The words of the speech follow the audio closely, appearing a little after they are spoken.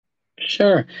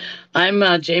Sure. I'm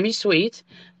Jamie Sweet.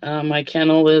 My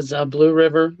kennel is Blue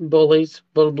River Bullies,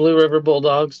 Blue River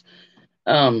Bulldogs,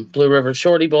 Blue River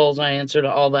Shorty Bulls. I answer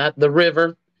to all that. The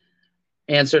River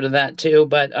answer to that too.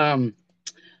 But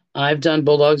I've done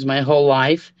Bulldogs my whole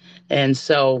life, and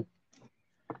so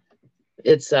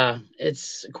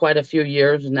it's quite a few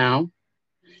years now.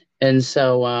 And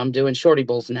so I'm doing Shorty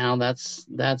Bulls now. That's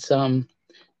been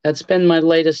my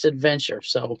latest adventure.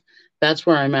 So that's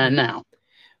where I'm at now.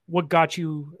 What got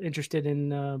you interested in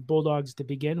bulldogs to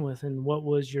begin with, and what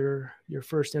was your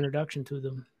first introduction to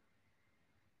them?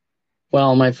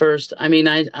 Well, my first, I mean,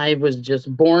 I was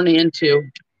just born into,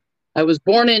 I was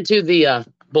born into the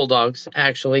bulldogs.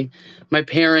 Actually, my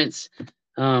parents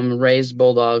raised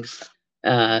bulldogs,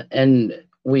 and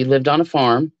we lived on a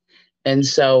farm, and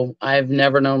so I've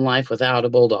never known life without a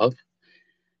bulldog.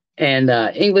 And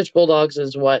English bulldogs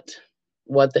is what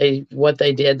they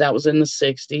did. That was in the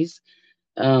 '60s.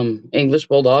 English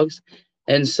bulldogs,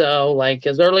 and so like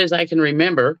as early as I can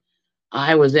remember,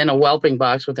 I was in a whelping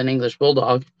box with an English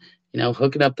bulldog,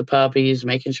 hooking up the puppies,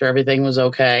 making sure everything was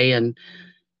okay, and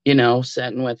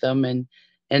sitting with them,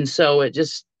 and so it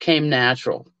just came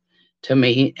natural to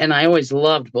me. And I always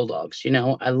loved bulldogs.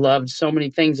 I loved so many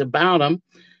things about them.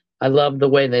 I loved the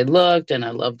way they looked, and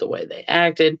I loved the way they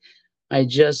acted. I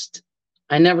just,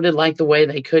 I never did like the way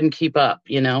they couldn't keep up.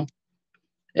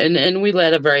 And we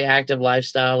led a very active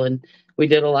lifestyle, and we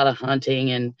did a lot of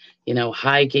hunting and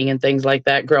hiking and things like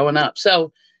that growing up.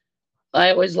 So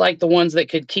I always liked the ones that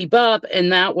could keep up, and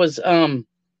that was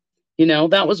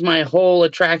my whole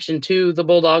attraction to the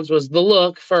bulldogs, was the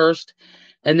look first,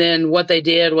 and then what they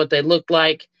did, what they looked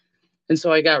like. And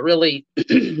so I got really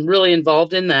really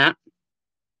involved in that.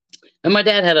 And my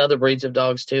dad had other breeds of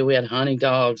dogs too. We had hunting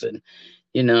dogs, and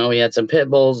he had some pit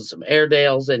bulls and some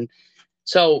Airedales. And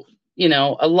so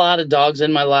a lot of dogs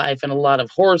in my life, and a lot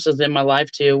of horses in my life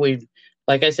too.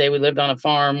 Like I say, we lived on a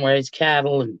farm, raised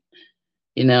cattle,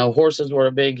 and horses were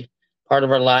a big part of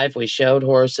our life. We showed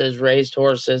horses, raised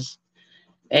horses,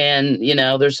 and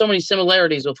there's so many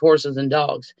similarities with horses and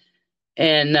dogs.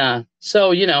 And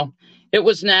so it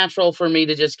was natural for me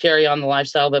to just carry on the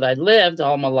lifestyle that I lived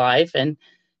all my life. And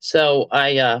so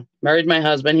I married my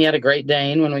husband. He had a Great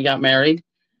Dane when we got married,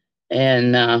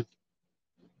 and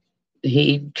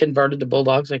he converted to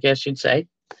bulldogs, I guess you'd say,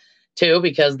 too,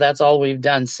 because that's all we've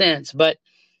done since. But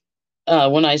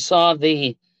when I saw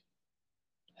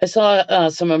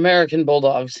some American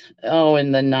bulldogs,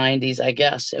 in the '90s, I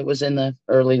guess it was in the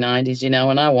early '90s,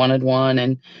 and I wanted one,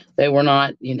 and they were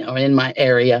not, in my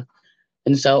area,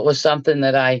 and so it was something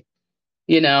that I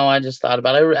just thought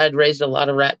about. I'd raised a lot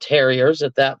of rat terriers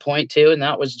at that point too, and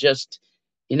that was just,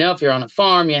 if you're on a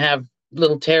farm, you have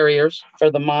little terriers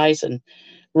for the mice and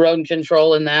rodent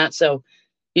control and that. So,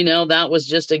 that was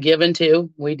just a given too.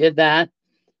 We did that.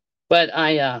 But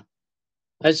I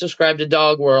subscribed to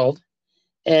Dog World,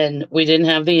 and we didn't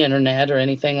have the internet or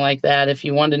anything like that. If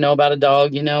you wanted to know about a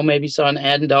dog, maybe saw an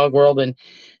ad in Dog World, and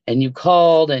you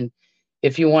called, and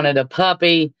if you wanted a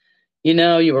puppy,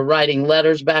 you were writing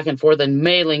letters back and forth and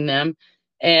mailing them.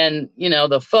 And,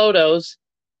 the photos,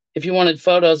 if you wanted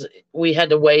photos, we had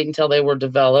to wait until they were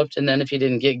developed. And then if you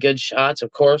didn't get good shots,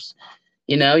 of course,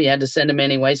 you had to send them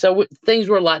anyway. So things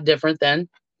were a lot different then.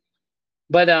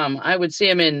 But I would see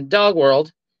them in Dog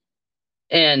World,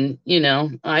 and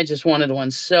I just wanted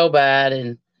one so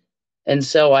bad, and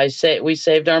so we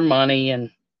saved our money, and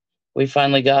we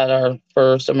finally got our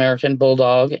first American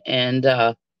bulldog, and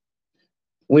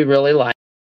we really liked.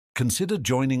 Consider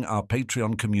joining our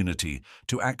Patreon community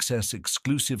to access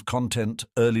exclusive content,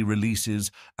 early releases,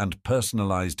 and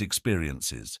personalized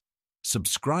experiences.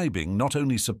 Subscribing not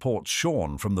only supports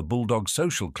Sean from the Bulldog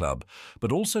Social Club,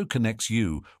 but also connects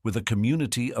you with a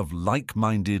community of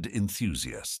like-minded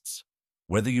enthusiasts.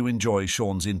 Whether you enjoy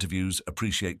Sean's interviews,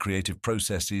 appreciate creative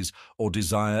processes, or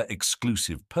desire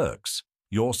exclusive perks,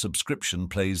 your subscription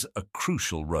plays a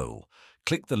crucial role.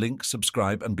 Click the link,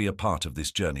 subscribe, and be a part of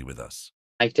this journey with us.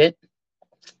 Liked it.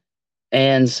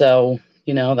 And so,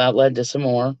 that led to some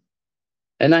more.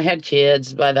 And I had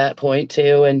kids by that point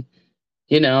too. And,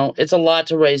 it's a lot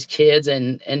to raise kids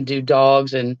and do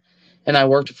dogs. And I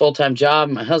worked a full-time job.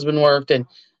 My husband worked. And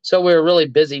so we were a really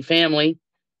busy family.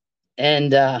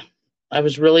 And I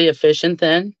was really efficient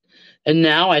then. And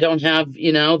now I don't have,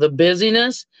 the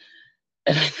busyness.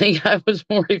 And I think I was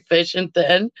more efficient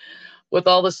then with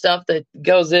all the stuff that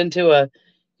goes into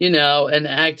an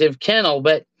active kennel.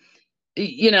 But,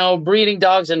 breeding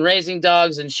dogs and raising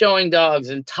dogs and showing dogs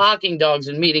and talking dogs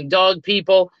and meeting dog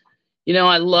people,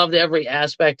 I loved every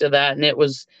aspect of that. And it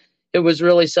was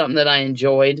really something that I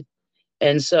enjoyed.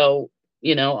 And so,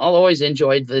 I'll always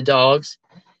enjoyed the dogs.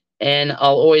 and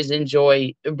I'll always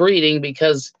enjoy breeding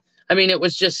because, I mean, it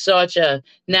was just such a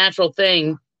natural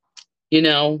thing. You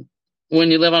know,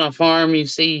 when you live on a farm, you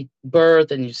see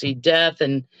birth and you see death,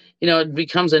 and, it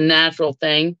becomes a natural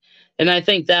thing. And I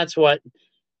think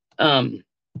um,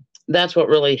 that's what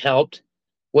really helped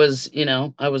was,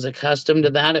 I was accustomed to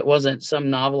that. It wasn't some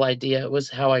novel idea. It was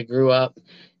how I grew up.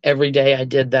 Every day I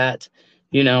did that,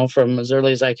 from as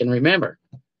early as I can remember.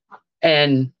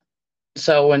 And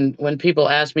so when people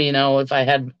ask me, if I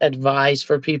had advice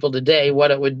for people today,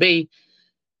 what it would be,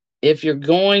 if you're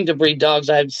going to breed dogs,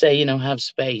 I'd say, have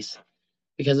space,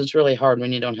 because it's really hard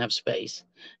when you don't have space.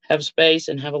 Have space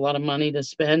and have a lot of money to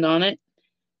spend on it.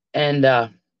 And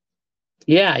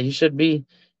yeah, you should be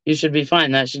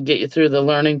fine. That should get you through the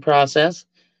learning process.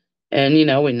 And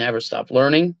we never stop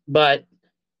learning, but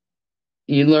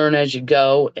you learn as you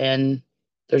go, and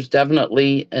there's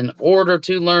definitely an order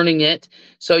to learning it,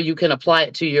 so you can apply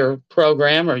it to your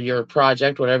program or your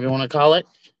project, whatever you want to call it,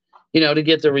 to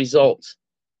get the results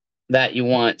that you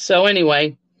want. So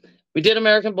anyway, we did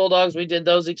American Bulldogs. We did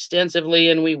those extensively,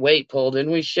 and we weight pulled, and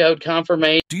we showed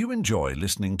conformation. Do you enjoy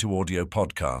listening to audio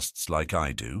podcasts like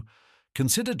I do?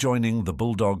 Consider joining the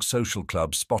Bulldog Social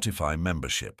Club Spotify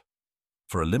membership.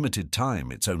 For a limited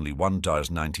time, it's only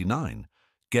 $1.99.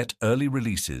 Get early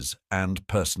releases and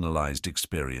personalized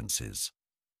experiences.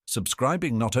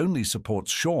 Subscribing not only supports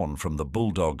Sean from the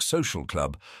Bulldog Social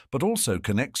Club, but also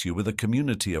connects you with a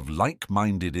community of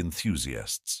like-minded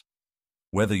enthusiasts.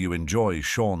 Whether you enjoy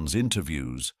Sean's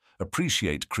interviews,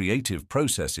 appreciate creative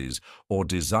processes, or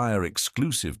desire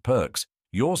exclusive perks,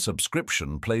 your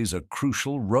subscription plays a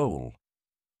crucial role.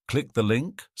 Click the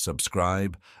link,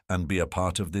 subscribe, and be a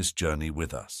part of this journey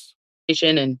with us.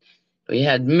 And we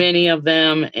had many of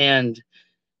them, and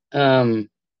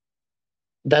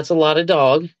that's a lot of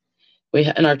dog.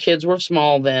 And our kids were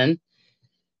small then,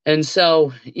 and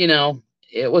so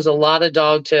it was a lot of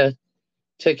dog to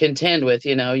contend with.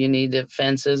 You needed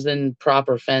fences and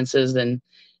proper fences and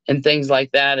things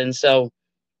like that. And so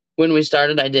when we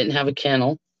started, I didn't have a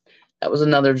kennel. That was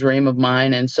another dream of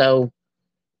mine. And so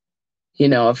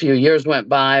a few years went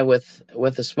by with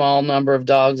a small number of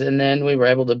dogs, and then we were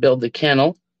able to build the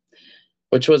kennel,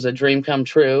 which was a dream come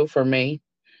true for me.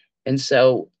 And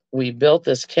so we built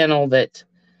this kennel that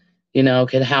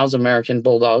could house American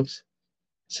Bulldogs.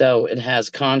 So it has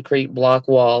concrete block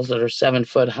walls that are 7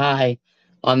 foot high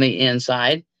on the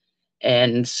inside,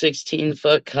 and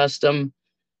 16-foot custom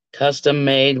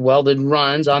made welded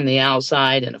runs on the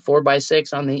outside, and a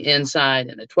 4x6 on the inside,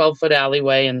 and a 12-foot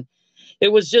alleyway. And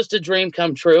it was just a dream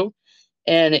come true.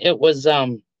 And it was,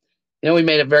 we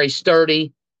made it very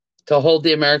sturdy to hold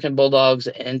the American Bulldogs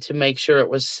and to make sure it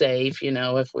was safe.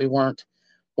 If we weren't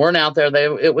out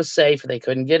there, it was safe. They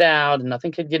couldn't get out and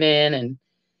nothing could get in. And,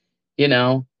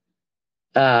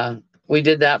 we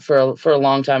did that for a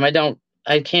long time.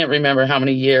 I can't remember how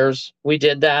many years we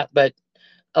did that, but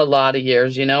a lot of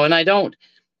years, and I don't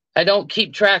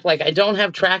keep track. Like, I don't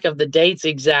have track of the dates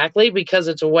exactly, because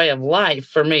it's a way of life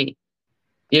for me,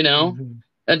 Mm-hmm.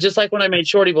 And just like when I made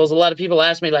Shorty Bulls, a lot of people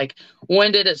ask me, like,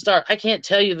 when did it start? I can't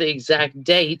tell you the exact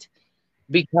date,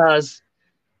 because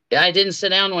I didn't sit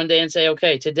down one day and say,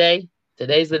 okay, today's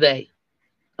the day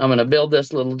I'm going to build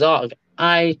this little dog.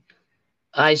 I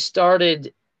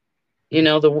started,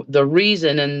 the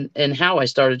reason and how I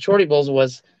started Shorty Bulls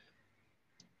was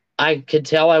I could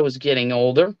tell I was getting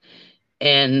older.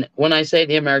 And when I say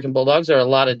the American Bulldogs are a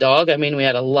lot of dog, I mean, we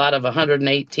had a lot of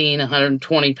 118,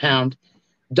 120 pound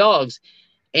dogs.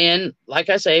 And like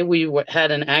I say, we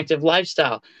had an active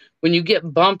lifestyle. When you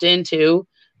get bumped into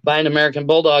by an American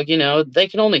Bulldog, they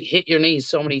can only hit your knees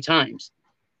so many times,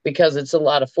 because it's a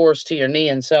lot of force to your knee.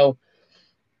 And so,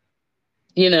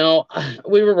 we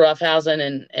were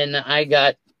roughhousing, and I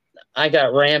got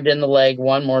rammed in the leg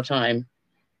one more time.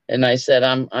 And I said,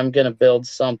 I'm going to build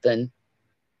something.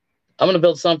 I'm going to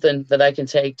build something that I can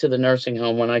take to the nursing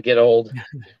home when I get old.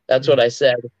 That's what I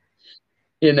said,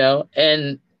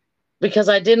 and because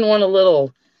I didn't want a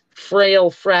little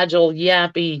frail, fragile,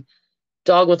 yappy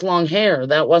dog with long hair.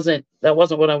 That wasn't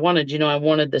what I wanted. I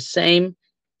wanted the same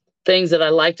things that I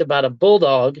liked about a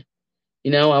bulldog.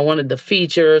 I wanted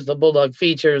the bulldog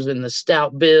features, and the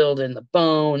stout build, and the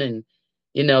bone, and,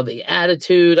 the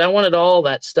attitude. I wanted all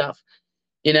that stuff,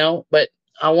 but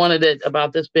I wanted it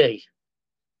about this big,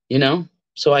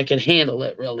 so I could handle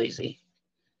it real easy.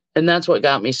 And that's what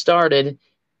got me started,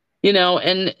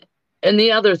 and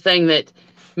the other thing that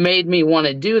made me want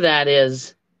to do that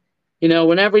is,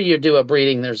 whenever you do a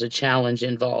breeding, there's a challenge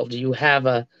involved. You have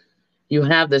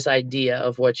this idea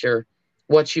of what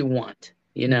you want,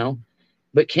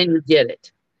 but can you get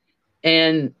it?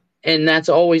 And that's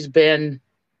always been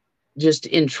just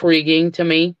intriguing to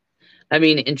me. I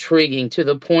mean, intriguing to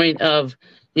the point of,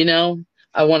 you know,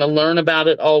 I want to learn about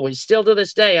it always. Still to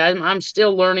this day, I'm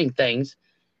still learning things,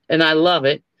 and I love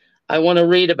it. I want to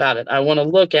read about it. I want to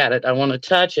look at it. I want to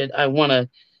touch it. I want to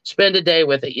spend a day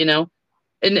with it, you know.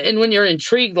 And when you're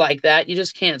intrigued like that, you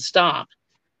just can't stop.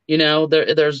 You know,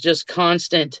 there's just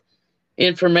constant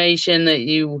information that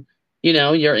you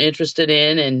know, you're interested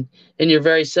in, and you're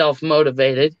very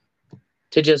self-motivated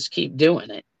to just keep doing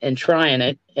it and trying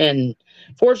it. And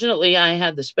fortunately, I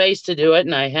had the space to do it,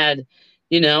 and I had,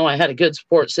 you know, I had a good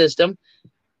support system,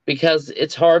 because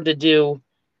it's hard to do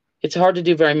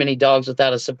very many dogs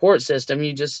without a support system.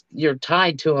 You're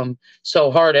tied to them so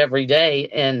hard every day,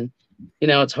 and you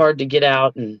know, it's hard to get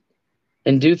out and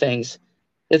do things.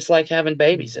 It's like having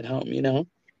babies at home, you know.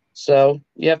 So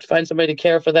you have to find somebody to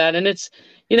care for that, and it's,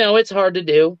 you know, it's hard to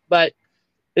do, but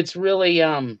it's really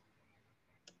I'm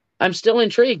still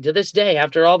intrigued to this day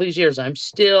after all these years. I'm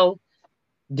still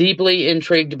deeply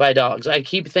intrigued by dogs. I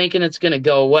keep thinking it's going to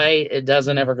go away. It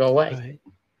doesn't ever go away. Right.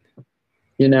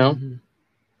 You know? Mm-hmm.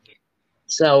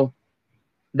 So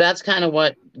that's kind of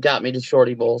what got me to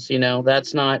Shorty Bulls. You know,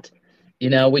 that's not, you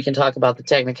know, we can talk about the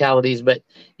technicalities, but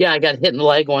yeah, I got hit in the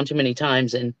leg one too many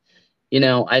times. And, you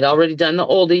know, I'd already done the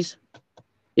oldies.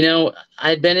 You know,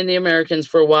 I'd been in the Americans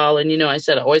for a while. And, you know, I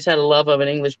said I always had a love of an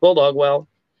English Bulldog. Well,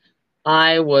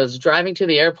 I was driving to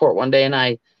the airport one day, and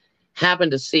I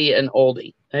happened to see an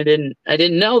oldie. I didn't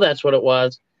know that's what it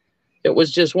was. It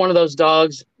was just one of those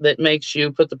dogs that makes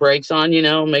you put the brakes on, you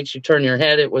know, makes you turn your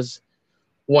head. It was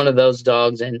one of those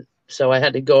dogs. And so I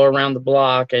had to go around the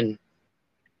block and,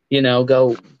 you know,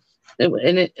 go.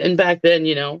 And back then,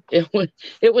 you know,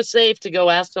 it was safe to go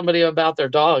ask somebody about their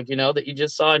dog, you know, that you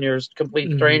just saw and you're a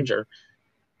complete stranger.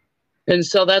 And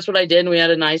so that's what I did. And we had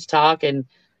a nice talk, and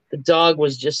the dog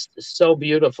was just so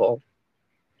beautiful.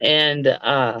 And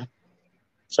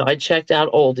so I checked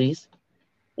out oldies,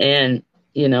 and,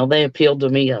 you know, they appealed to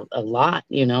me a lot.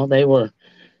 You know, they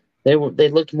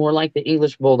looked more like the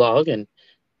English Bulldog, and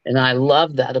I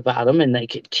loved that about them. And they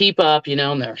could keep up, you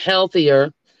know, and they're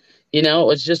healthier. You know, it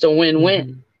was just a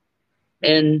win-win.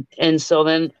 And so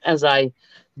then, as I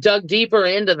dug deeper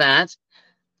into that,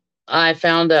 I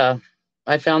found the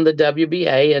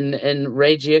WBA and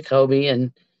Ray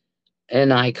Giacobbe,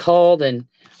 and I called, and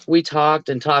we talked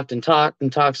and talked and talked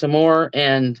and talked some more.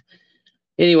 And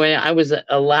anyway, I was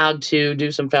allowed to do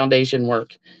some foundation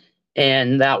work,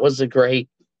 and that was a great,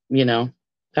 you know,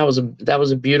 that was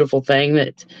a beautiful thing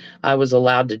that I was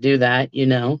allowed to do that, you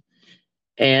know.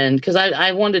 And because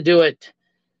I wanted to do it,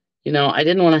 you know, I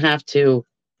didn't want to have to,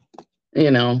 you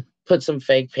know, put some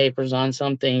fake papers on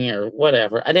something or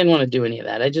whatever. I didn't want to do any of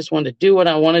that. I just wanted to do what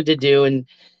I wanted to do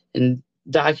and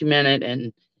document it,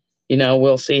 and, you know,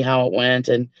 we'll see how it went.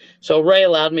 And so Ray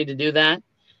allowed me to do that,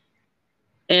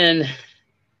 and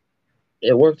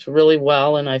it worked really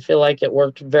well. And I feel like it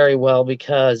worked very well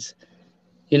because,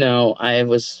 you know, I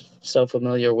was so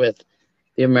familiar with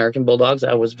the American Bulldogs.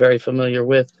 I was very familiar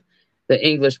with the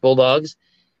English Bulldogs,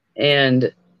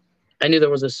 and I knew there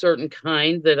was a certain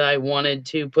kind that I wanted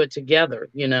to put together,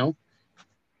 you know.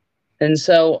 And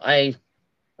so I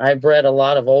bred a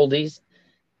lot of oldies,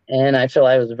 and I feel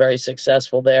I was very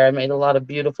successful there. I made a lot of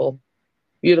beautiful,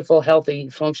 healthy,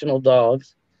 functional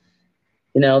dogs,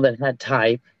 you know, that had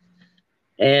type,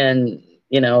 and,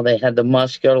 you know, they had the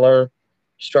muscular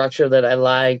structure that I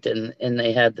liked, and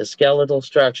they had the skeletal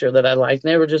structure that I liked.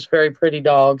 And they were just very pretty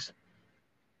dogs.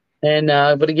 And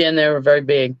but again, they were very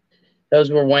big. Those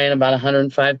were weighing about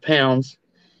 105 pounds,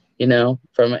 you know,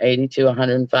 from 80 to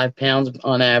 105 pounds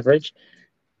on average.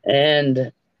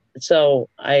 And so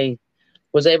I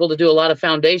was able to do a lot of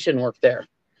foundation work there.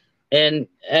 And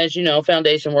as you know,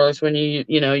 foundation works when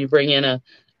you bring in a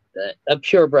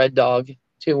purebred dog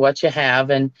to what you have.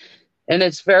 And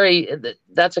that's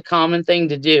a common thing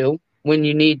to do when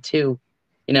you need to,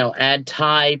 you know, add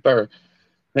type or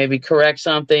maybe correct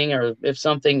something, or if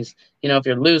something's, you know, if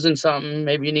you're losing something,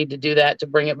 maybe you need to do that to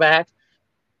bring it back.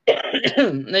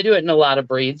 They do it in a lot of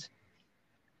breeds.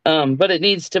 But it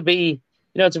needs to be,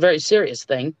 you know, it's a very serious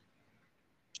thing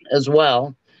as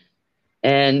well.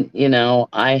 And, you know,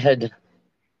 I had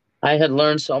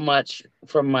learned so much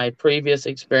from my previous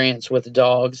experience with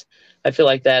dogs. I feel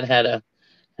like that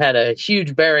had a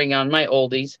huge bearing on my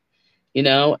oldies, you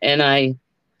know, and I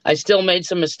still made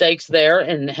some mistakes there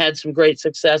and had some great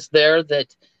success there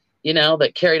that, you know,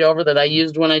 that carried over that I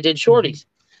used when I did shorties.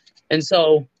 And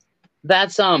so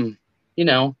that's, you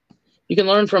know, you can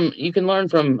learn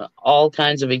from all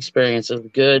kinds of experiences,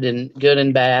 good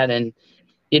and bad. And,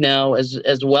 you know,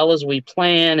 as well as we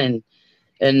plan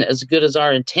and as good as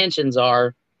our intentions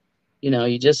are,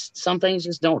 some things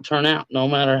just don't turn out, no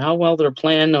matter how well they're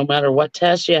planned, no matter what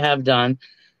tests you have done,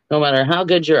 no matter how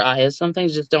good your eye is, some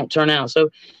things just don't turn out. So,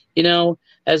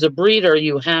 as a breeder,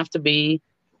 you have to be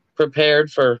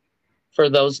prepared for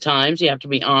those times. You have to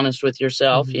be honest with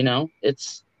yourself. It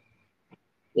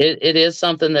is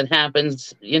something that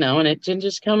happens, and it can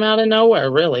just come out of nowhere,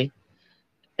 really.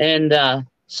 And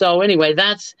so anyway,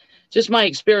 that's just my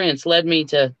experience led me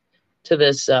to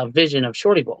this vision of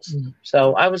Shorty Bulls.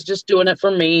 So I was just doing it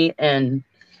for me. And,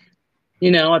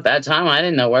 at that time, I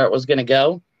didn't know where it was going to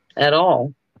go at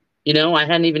all. I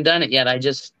hadn't even done it yet.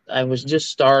 I was just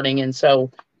starting. And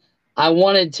so I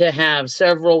wanted to have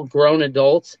several grown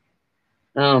adults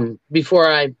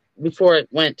before it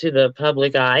went to the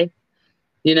public eye.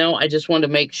 I just wanted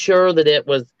to make sure that it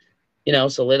was,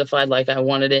 solidified like I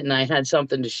wanted it. And I had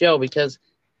something to show because,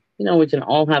 we can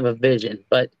all have a vision,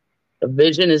 but a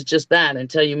vision is just that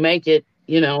until you make it,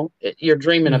 you're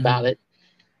dreaming about it.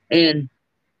 And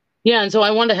yeah. And so I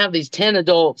wanted to have these 10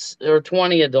 adults or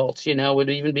 20 adults, would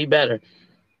even be better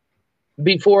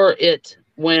before it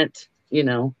went,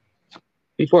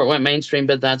 mainstream,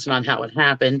 but that's not how it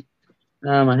happened.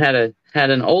 I had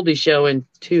an oldie show in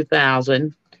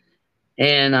 2000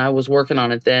 and I was working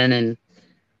on it then. And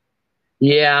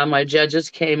yeah, my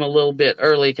judges came a little bit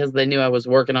early because they knew I was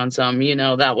working on something.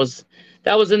 That was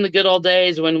in the good old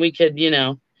days when we could,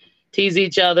 tease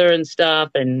each other and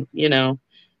stuff. And,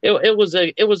 it was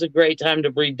a great time to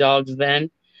breed dogs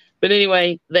then. But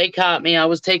anyway, they caught me. I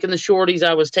was taking the Shorties.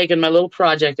 I was taking my little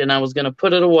project and I was going to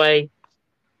put it away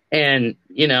and,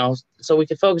 so we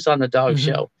could focus on the dog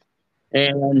show.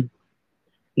 And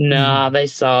they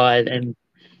saw it and,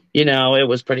 it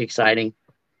was pretty exciting.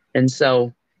 And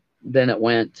so then it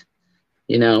went,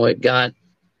 it got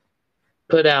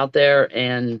put out there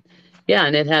and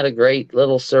and it had a great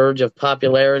little surge of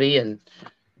popularity. And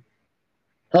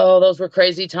oh, those were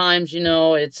crazy times.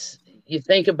 You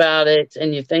think about it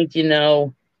and you think,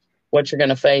 what you're going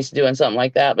to face doing something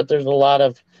like that. But there's a lot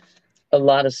of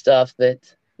stuff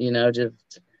that,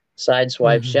 just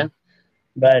sideswipes you.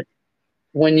 But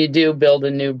when you do build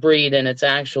a new breed and it's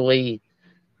actually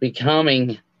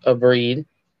becoming a breed,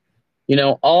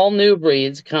 all new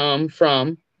breeds come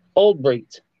from old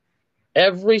breeds.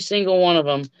 Every single one of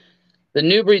them. The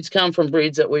new breeds come from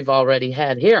breeds that we've already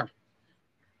had here.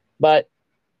 But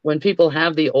when people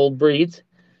have the old breeds,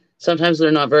 sometimes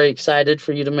they're not very excited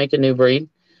for you to make a new breed.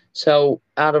 So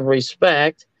out of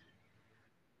respect,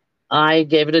 I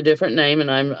gave it a different name, and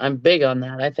I'm big on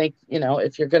that. I think,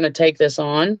 if you're going to take this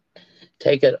on,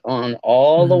 take it on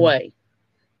all the way.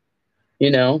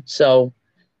 So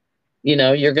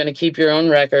you're going to keep your own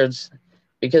records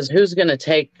because who's going to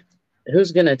take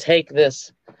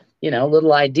this,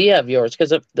 little idea of yours?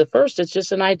 Because the first, it's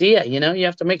just an idea, you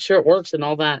have to make sure it works and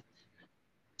all that.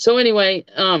 So anyway,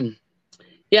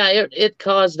 it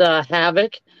caused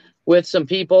havoc with some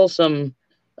people, some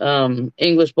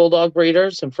English Bulldog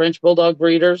breeders, some French Bulldog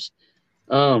breeders.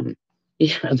 They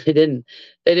didn't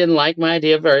like my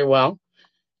idea very well.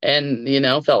 And,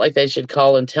 felt like they should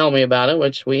call and tell me about it,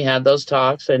 which we had those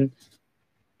talks. And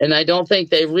I don't think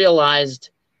they realized,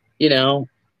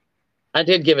 I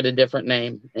did give it a different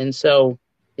name. And so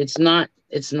it's not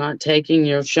taking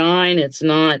your shine. It's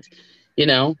not,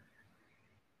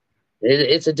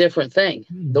 it's a different thing,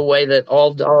 the way that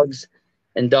all dogs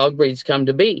and dog breeds come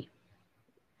to be.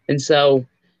 And so,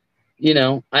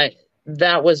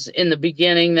 that was in the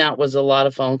beginning, that was a lot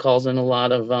of phone calls and a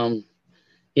lot of, a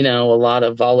lot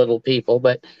of volatile people,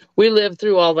 but we lived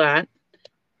through all that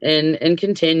and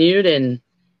continued. And,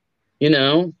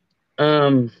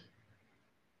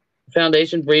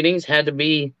 foundation breedings had to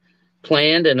be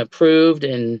planned and approved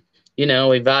and,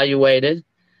 evaluated.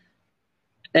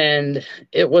 And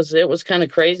it was kind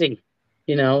of crazy,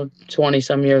 20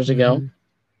 some years ago.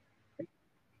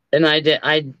 And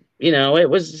it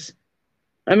was,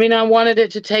 I wanted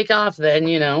it to take off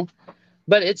then,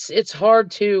 but it's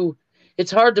hard to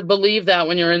believe that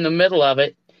when you're in the middle of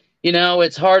it.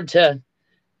 It's hard to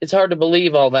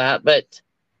believe all that. But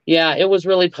yeah, it was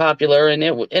really popular, and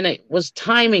it was,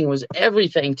 timing was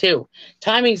everything too.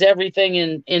 Timing's everything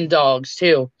in dogs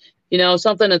too.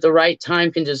 Something at the right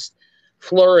time can just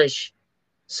flourish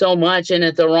so much, and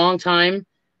at the wrong time,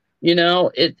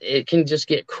 it can just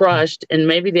get crushed. And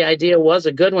maybe the idea was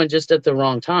a good one, just at the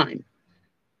wrong time.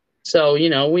 So,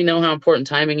 we know how important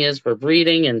timing is for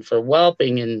breeding and for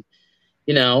whelping. And,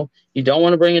 you don't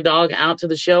want to bring a dog out to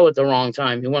the show at the wrong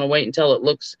time. You want to wait until it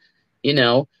looks,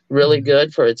 really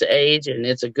good for its age, and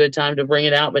it's a good time to bring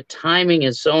it out. But timing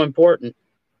is so important.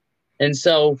 And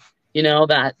so,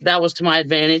 that was to my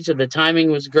advantage. The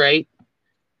timing was great.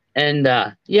 And,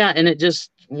 and it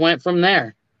just went from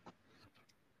there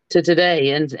to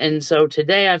today. And so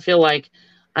today I feel like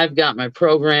I've got my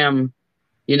program,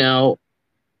 you know,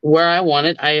 where I want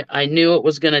it. I knew it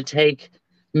was going to take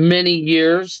many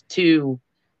years to,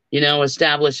 you know,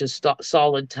 establish a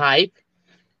solid type.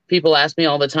 People ask me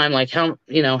all the time, like, how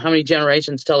many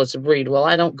generations tell us a breed? Well,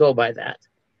 I don't go by that.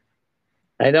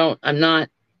 I'm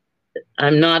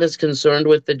not as concerned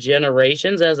with the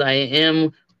generations as I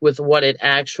am with what it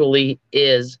actually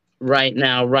is right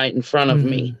now, right in front of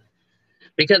me.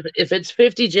 Because if it's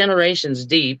 50 generations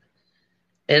deep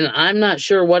and I'm not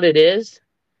sure what it is,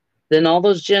 then all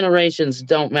those generations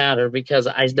don't matter because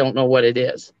I don't know what it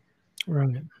is.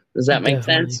 Right. Does that make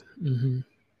Definitely. sense?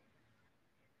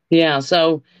 Yeah.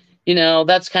 So, you know,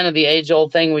 that's kind of the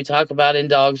age-old thing we talk about in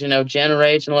dogs, you know,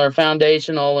 generational or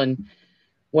foundational. And,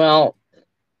 well,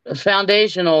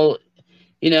 foundational,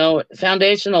 you know,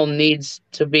 foundational needs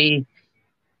to be,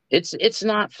 it's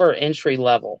not for entry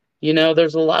level. You know,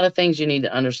 there's a lot of things you need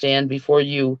to understand before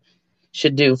you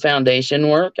should do foundation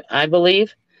work, I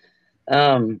believe.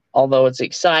 Although it's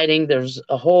exciting, there's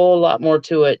a whole lot more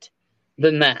to it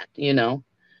than that, you know.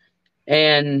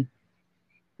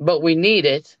 But we need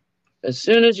it. As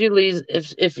soon as you lose,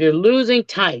 if you're losing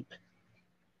type,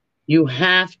 you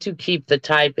have to keep the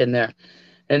type in there.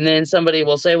 And then somebody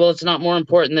will say, well, it's not more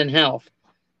important than health.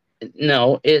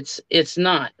 No, it's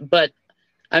not. But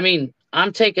I mean,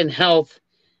 I'm taking health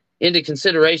into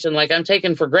consideration. Like, I'm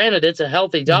taking for granted it's a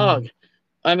healthy dog.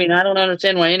 I mean, I don't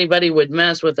understand why anybody would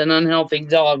mess with an unhealthy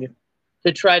dog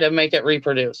to try to make it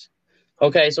reproduce.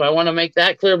 Okay, so I want to make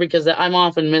that clear because I'm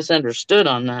often misunderstood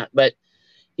on that. But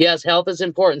yes, health is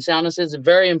important. Soundness is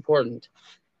very important.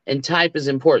 And type is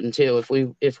important too.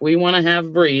 If we want to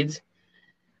have breeds,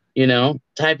 you know,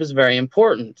 type is very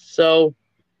important. So,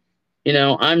 you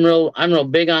know, I'm real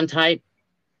big on type.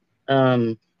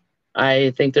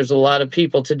 I think there's a lot of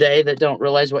people today that don't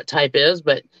realize what type is,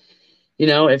 but you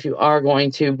know, if you are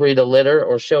going to breed a litter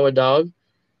or show a dog,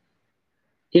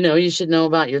 you know, you should know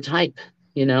about your type.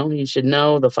 You know, you should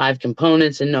know the 5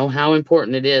 components and know how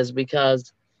important it is,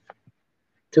 because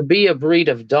to be a breed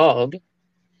of dog,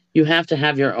 you have to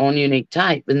have your own unique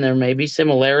type. And there may be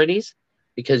similarities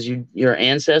because your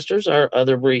ancestors are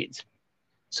other breeds.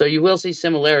 So you will see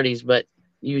similarities, but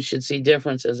you should see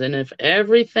differences. And if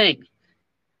everything,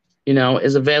 you know,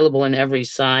 is available in every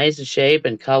size, shape,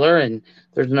 and color, and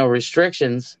there's no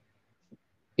restrictions,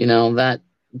 you know, that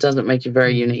doesn't make you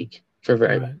very unique for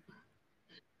very long.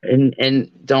 And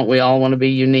don't we all want to be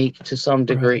unique to some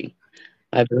degree?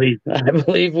 Right. I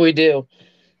believe we do.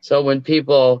 So when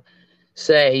people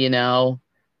say, you know,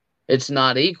 it's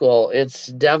not equal, it's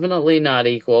definitely not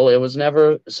equal. It was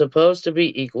never supposed to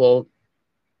be equal.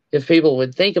 If people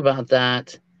would think about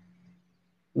that,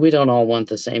 we don't all want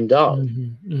the same dog.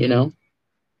 You know,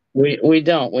 we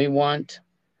don't. We want,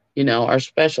 you know, our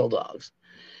special dogs.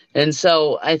 And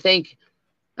so I think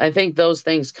those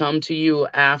things come to you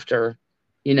after,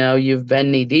 you know, you've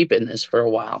been knee deep in this for a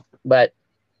while. But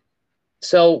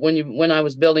so when I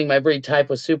was building my breed, type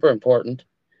was super important.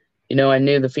 You know, I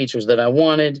knew the features that I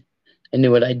wanted. I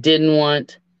knew what I didn't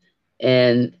want.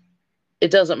 And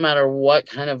it doesn't matter what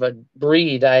kind of a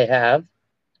breed I have.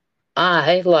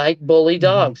 I like bully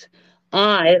dogs.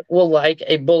 I will like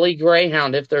a bully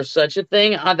greyhound. If there's such a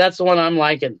thing, that's the one I'm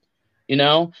liking. You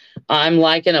know, I'm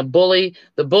liking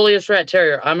the bulliest rat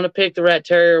terrier. I'm going to pick the rat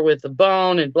terrier with the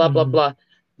bone and blah, blah, blah.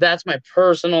 That's what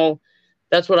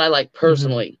I like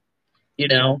personally. You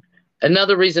know,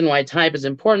 another reason why type is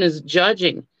important is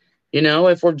judging. You know,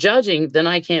 if we're judging, then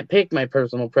I can't pick my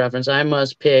personal preference. I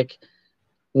must pick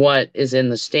what is in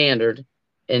the standard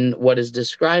and what is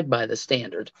described by the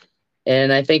standard.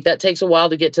 And I think that takes a while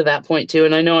to get to that point too.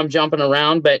 And I know I'm jumping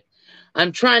around, but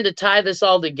I'm trying to tie this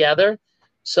all together.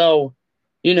 So,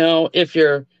 you know, if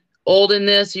you're old in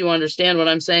this, you understand what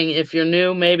I'm saying. If you're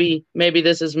new, maybe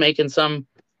this is making some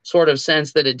sort of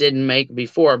sense that it didn't make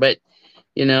before. But,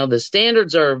 you know, the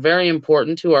standards are very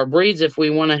important to our breeds. If we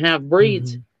want to have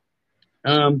breeds,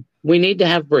 we need to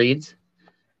have breeds.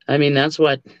 I mean, that's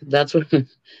what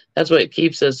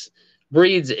keeps us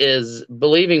breeds, is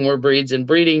believing we're breeds and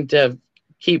breeding to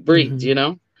keep breeds, you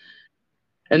know?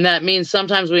 And that means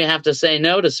sometimes we have to say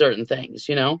no to certain things,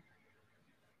 you know,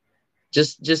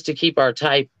 just to keep our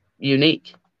type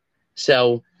unique.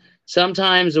 So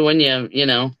sometimes when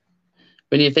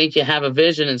when you think you have a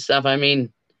vision and stuff, I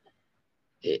mean,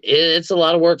 it's a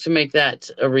lot of work to make that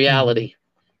a reality,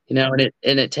 you know,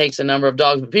 and it takes a number of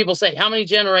dogs. But people say, how many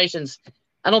generations?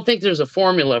 I don't think there's a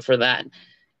formula for that.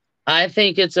 I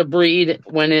think it's a breed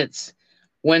when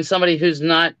somebody who's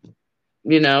not,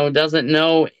 you know, doesn't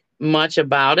know much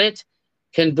about it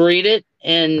can breed it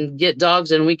and get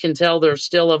dogs and we can tell they're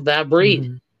still of that breed.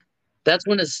 Mm-hmm. That's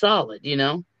when it's solid, you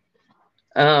know.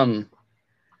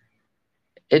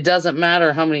 It doesn't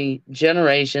matter how many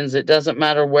generations, it doesn't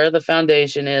matter where the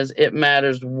foundation is, it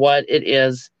matters what it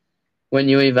is when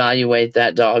you evaluate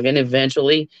that dog. And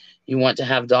eventually you want to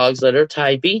have dogs that are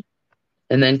typey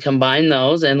and then combine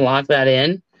those and lock that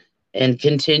in and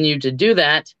continue to do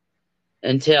that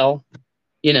until,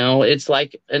 you know, it's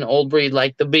like an old breed,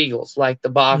 like the Beagles, like the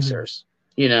Boxers,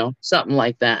 you know, something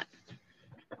like that.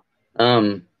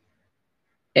 And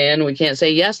we can't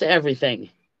say yes to everything,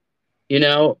 you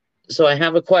know. So I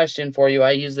have a question for you.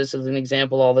 I use this as an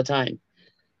example all the time.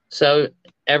 So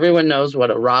everyone knows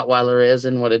what a Rottweiler is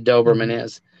and what a Doberman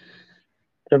is.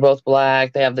 They're both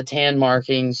black. They have the tan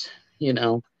markings, you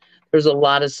know. There's a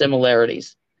lot of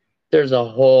similarities. There's a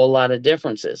whole lot of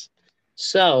differences.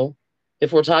 So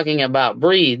if we're talking about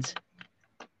breeds,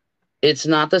 it's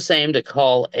not the same to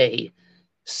call a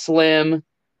slim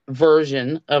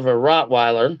version of a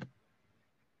Rottweiler.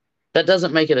 That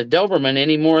doesn't make it a Doberman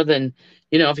any more than,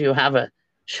 you know, if you have a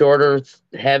shorter,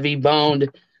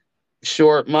 heavy-boned,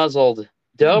 short-muzzled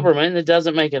Doberman, it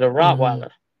doesn't make it a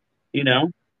Rottweiler, you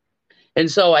know? And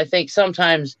so I think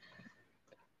sometimes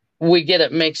we get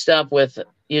it mixed up with,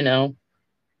 you know,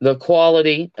 the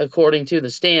quality according to the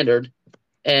standard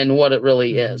and what it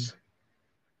really is.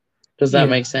 Does that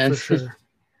make sense? For sure.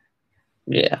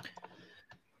 Yeah.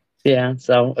 Yeah.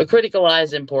 So a critical eye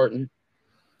is important.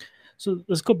 So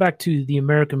let's go back to the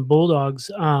American Bulldogs.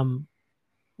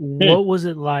 What was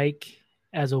it like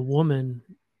as a woman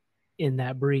in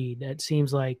that breed? It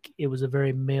seems like it was a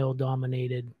very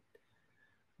male-dominated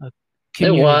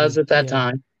community. It was at that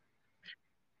time.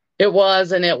 It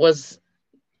was, and it was,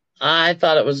 I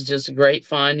thought it was just great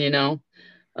fun, you know.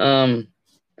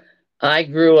 I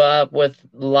grew up with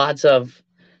lots of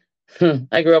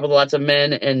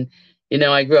men, and, you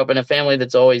know, I grew up in a family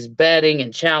that's always betting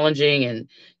and challenging, and,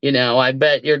 you know, I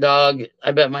bet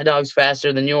my dog's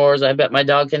faster than yours. I bet my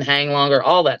dog can hang longer,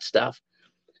 all that stuff.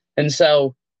 And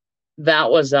so that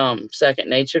was second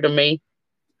nature to me,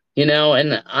 you know,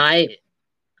 and I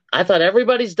thought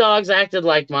everybody's dogs acted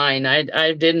like mine.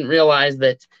 I didn't realize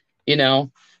that, you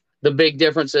know, the big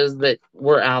differences that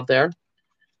were out there.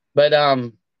 But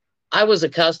I was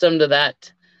accustomed to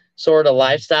that sort of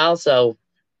lifestyle. So,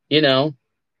 you know,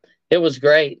 it was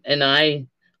great. And I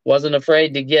wasn't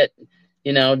afraid to get,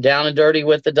 you know, down and dirty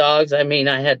with the dogs. I mean,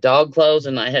 I had dog clothes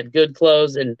and I had good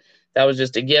clothes, and that was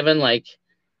just a given. Like,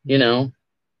 you know,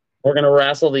 we're going to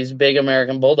wrestle these big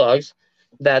American Bulldogs.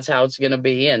 That's how it's going to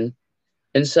be. And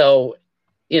so,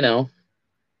 you know,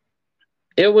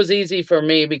 it was easy for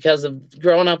me because of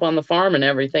growing up on the farm and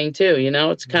everything too. You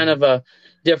know, it's kind of a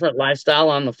different lifestyle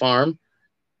on the farm,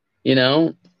 you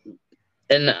know,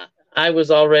 and I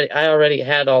already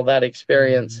had all that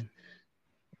experience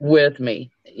with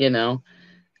me, you know,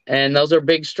 and those are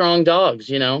big, strong dogs,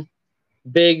 you know,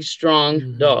 big,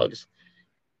 strong dogs.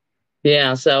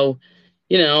 Yeah. So,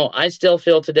 you know, I still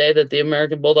feel today that the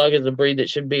American Bulldog is a breed that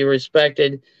should be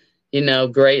respected, you know,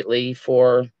 greatly,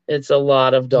 for it's a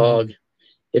lot of dog.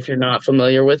 If you're not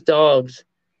familiar with dogs,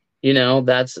 you know,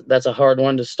 that's a hard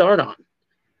one to start on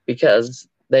because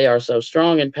they are so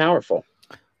strong and powerful.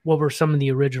 What were some of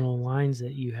the original lines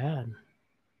that you had?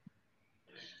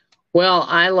 Well,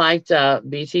 I liked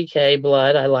BTK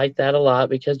Blood. I liked that a lot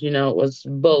because, you know, it was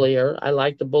bullier. I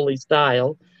liked the bully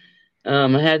style. I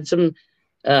had some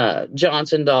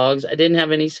Johnson dogs. I didn't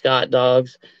have any Scott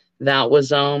dogs. That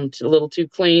was a little too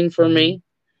clean for me,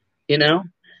 you know.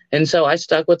 And so I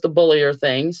stuck with the bullier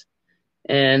things.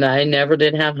 And I never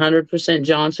did have 100%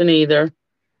 Johnson either,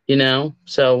 you know.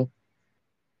 So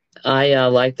I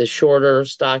like the shorter,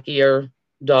 stockier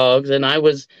dogs. And I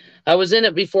was in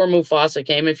it before Mufasa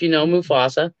came. If you know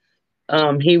Mufasa,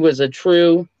 that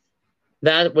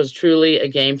was truly a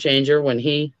game changer when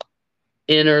he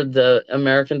entered the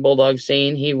American Bulldog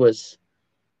scene. He was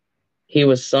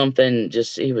something,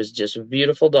 he was just a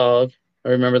beautiful dog. I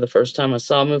remember the first time I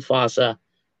saw Mufasa,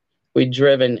 we'd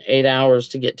driven 8 hours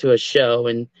to get to a show,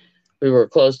 and we were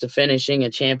close to finishing a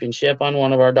championship on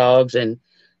one of our dogs. And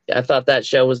I thought that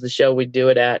show was the show we'd do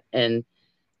it at. And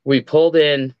we pulled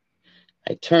in,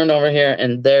 I turned over here,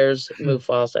 and there's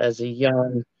Mufasa as a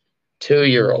young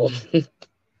 2-year-old.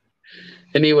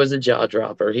 And he was a jaw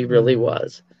dropper. He really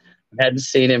was. I hadn't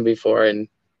seen him before. And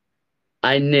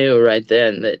I knew right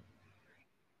then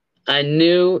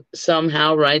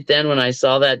somehow right then when I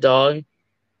saw that dog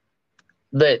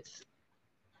that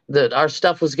our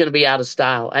stuff was going to be out of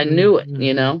style. I knew it,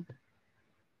 you know.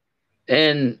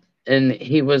 And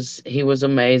he was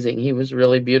amazing. He was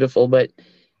really beautiful. But,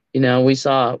 you know, we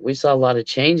saw a lot of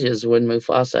changes when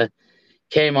Mufasa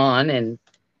came on, and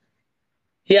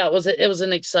yeah, it was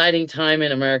an exciting time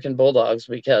in American Bulldogs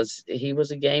because he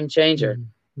was a game changer,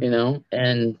 Mm-hmm. you know,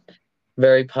 and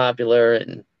very popular,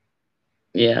 and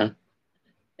yeah.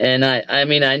 And I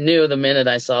mean, I knew the minute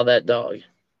I saw that dog,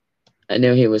 I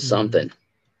knew he was Mm-hmm. something.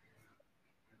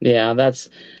 Yeah, that's,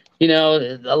 you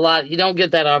know, a lot. You don't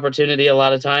get that opportunity a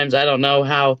lot of times. I don't know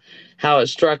how it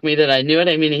struck me that I knew it.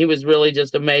 I mean, he was really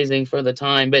just amazing for the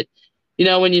time. But you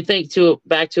know, when you think to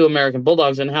back to American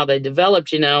Bulldogs and how they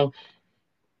developed, you know,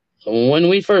 when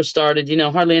we first started, you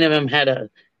know, hardly any of them had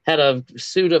a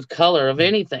suit of color of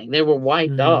anything. They were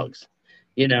white Mm-hmm. dogs,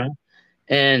 you know,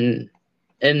 and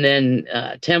then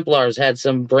Templars had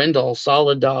some brindle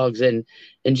solid dogs, and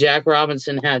Jack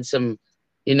Robinson had some,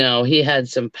 you know, he had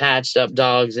some patched up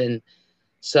dogs, and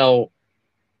so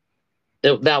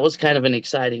that was kind of an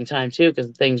exciting time too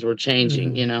because things were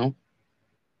changing, Mm-hmm. you know.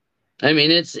 I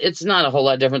mean, it's not a whole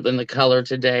lot different than the color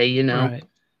today, you know. Right.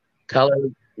 Color,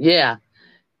 yeah.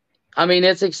 I mean,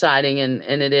 it's exciting, and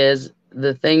it is.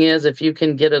 The thing is, if you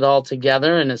can get it all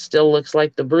together and it still looks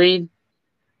like the breed,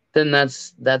 then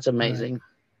that's Right. amazing.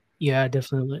 Yeah, I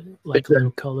definitely like a Because,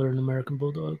 little color in American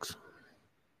Bulldogs.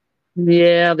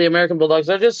 yeah, the American Bulldogs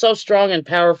are just so strong and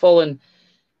powerful, and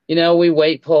you know, we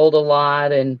weight pulled a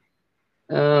lot, and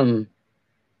um,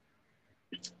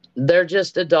 they're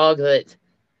just a dog that,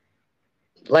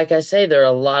 like I say, they're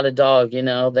a lot of dog. You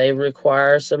know, they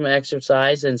require some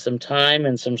exercise and some time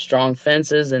and some strong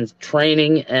fences and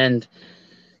training, and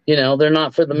you know, they're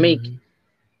not for the meek. Mm-hmm.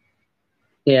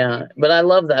 Yeah, but I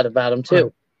love that about them Right.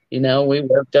 too. You know, we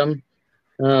worked them.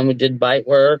 We did bite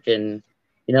work, and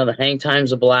you know, the hang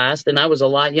time's a blast. And I was a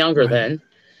lot younger Right. then,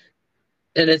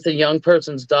 and it's a young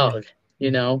person's Right. dog.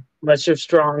 You know, unless you're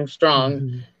strong.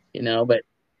 Mm-hmm. You know, but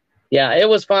yeah, it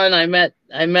was fun. I met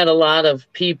a lot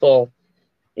of people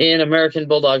in American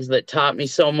Bulldogs that taught me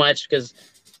so much because,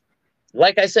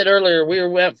 like I said earlier, we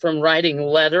went from writing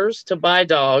letters to buy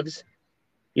dogs.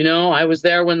 You know, I was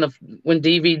there when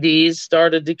DVDs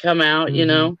started to come out. You Mm-hmm.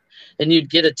 know, and you'd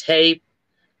get a tape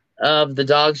of the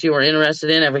dogs you were interested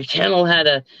in. Every kennel had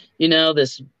a, you know,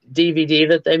 this DVD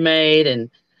that they made, and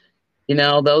you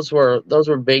know, those were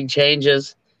big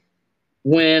changes.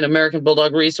 When American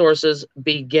Bulldog Resources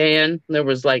began, there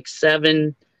was like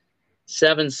seven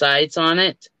sites on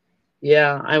it.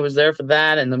 Yeah, I was there for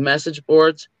that, and the message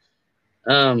boards.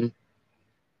 Um,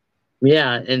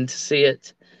 yeah, and to see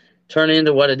it turn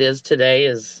into what it is today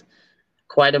is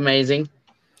quite amazing.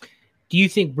 Do you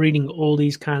think breeding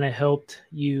oldies kind of helped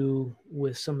you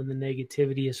with some of the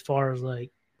negativity as far as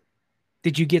like,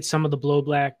 did you get some of the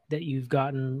blowback that you've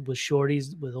gotten with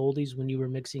shorties with oldies when you were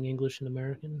mixing English and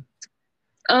American?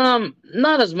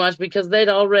 Not as much because they'd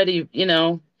already, you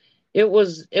know, it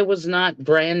was not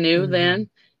brand new Mm-hmm. then.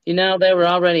 You know, they were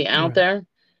already out Right. there.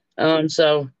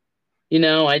 So you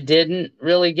know, I didn't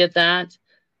really get that.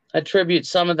 I attribute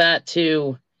some of that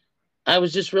to I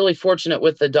was just really fortunate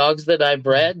with the dogs that I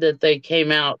bred that they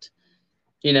came out,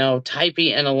 you know,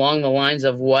 typey and along the lines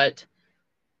of what,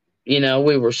 you know,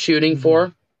 we were shooting Mm-hmm.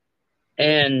 for.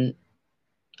 And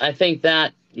I think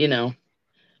that, you know,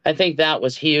 I think that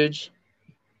was huge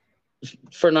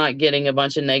for not getting a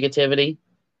bunch of negativity.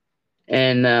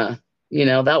 And, you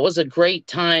know, that was a great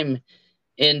time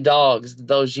in dogs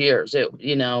those years. It,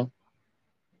 you know,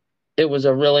 it was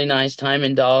a really nice time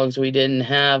in dogs. We didn't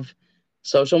have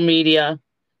social media,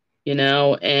 you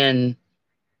know, and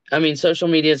I mean, social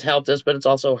media has helped us, but it's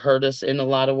also hurt us in a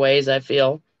lot of ways, I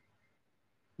feel.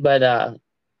 But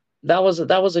that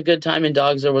was a good time in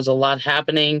dogs. There was a lot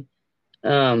happening,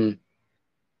 um,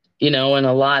 you know, and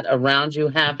a lot around you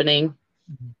happening,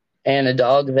 and a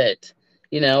dog that,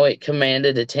 you know, it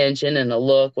commanded attention and a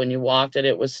look when you walked it.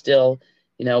 It was still,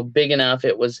 you know, big enough.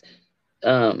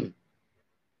 Um,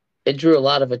 it drew a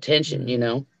lot of attention, you Mm-hmm.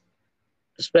 know,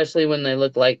 especially when they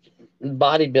looked like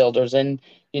bodybuilders. And,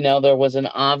 you know, there was an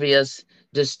obvious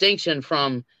distinction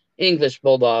from English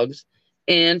bulldogs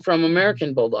and from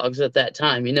American bulldogs at that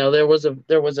time. You know, there was a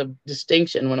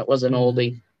distinction when it was an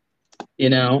oldie, Mm-hmm. you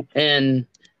know, and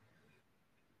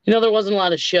you know, there wasn't a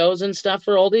lot of shows and stuff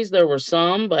for oldies. There were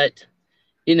some, but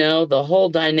you know, the whole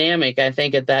dynamic I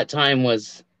think at that time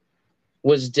was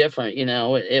different. You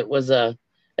know, it was a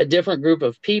different group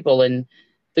of people, and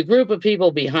the group of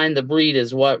people behind the breed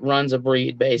is what runs a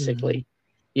breed, Mm-hmm. basically.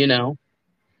 You know,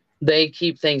 they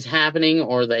keep things happening,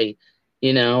 or they,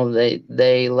 you know,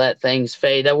 they let things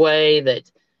fade away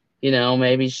that, you know,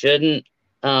 maybe shouldn't.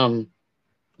 Um,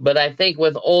 but I think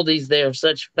with oldies, they are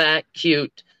such fat,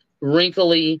 cute,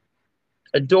 wrinkly,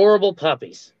 adorable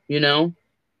puppies. You know,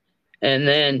 and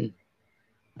then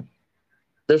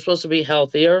they're supposed to be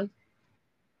healthier,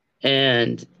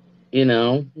 and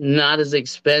not as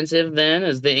expensive then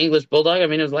as the English Bulldog. I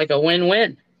mean, it was like a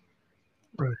win-win,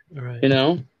 Right. Right. you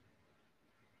know.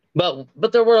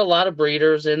 But there were a lot of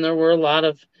breeders, and there were a lot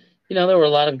of, there were a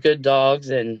lot of good dogs,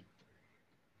 and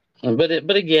but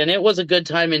again, it was a good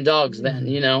time in dogs then.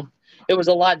 It was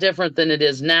a lot different than it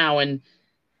is now, and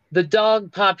the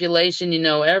dog population,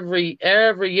 every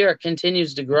year it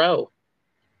continues to grow,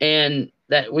 and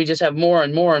that we just have more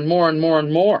and more and more and more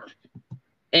and more.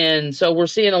 And so we're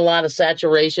seeing a lot of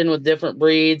saturation with different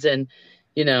breeds, and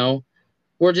you know,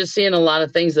 we're just seeing a lot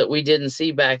of things that we didn't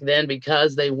see back then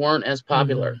because they weren't as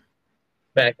popular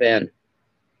back then.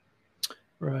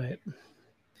 Right.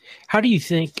 How do you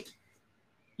think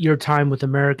your time with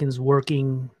Americans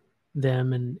working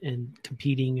them and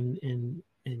competing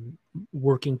in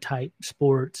working type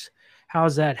sports, how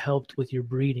has that helped with your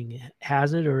breeding?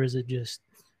 Has it, or is it just?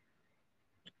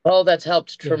 Oh, that's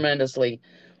helped tremendously.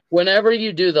 Whenever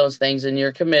you do those things and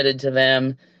you're committed to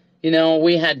them,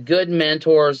 we had good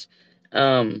mentors,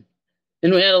 and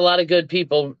we had a lot of good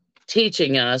people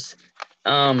teaching us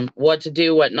what to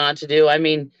do, what not to do. I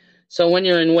mean, so when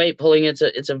you're in weight pulling, it's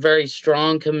a very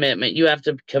strong commitment. You have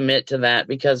to commit to that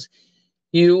because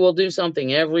you will do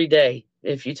something every day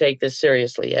if you take this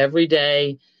seriously. Every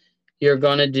day you're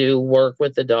going to do work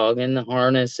with the dog in the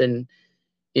harness, and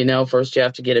first you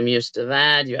have to get them used to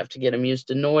that. You have to get them used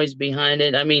to noise behind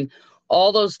it. I mean,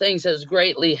 all those things has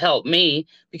greatly helped me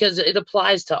because it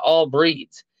applies to all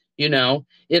breeds.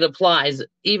 It applies,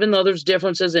 even though there's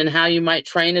differences in how you might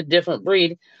train a different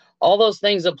breed, all those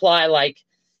things apply. Like,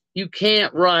 you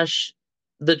can't rush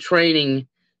the training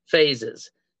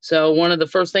phases. So one of the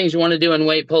first things you want to do in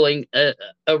weight pulling,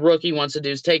 a rookie wants to do,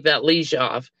 is take that leash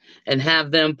off and have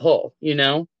them pull,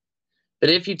 But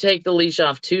if you take the leash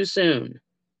off too soon,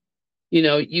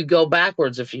 you go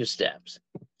backwards a few steps.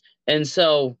 And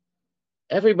so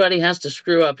everybody has to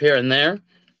screw up here and there.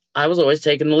 I was always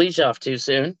taking the leash off too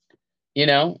soon,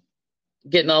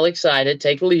 getting all excited,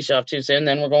 take the leash off too soon,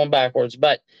 then we're going backwards.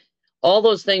 But all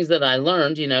those things that I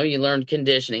learned, you learned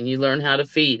conditioning, you learn how to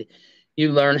feed,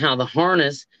 you learn how the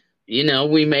harness,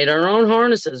 we made our own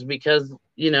harnesses because,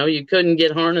 you couldn't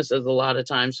get harnesses a lot of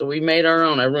times. So we made our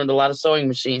own. I ruined a lot of sewing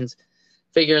machines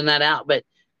figuring that out. But,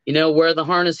 where the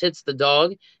harness hits the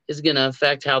dog is going to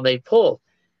affect how they pull.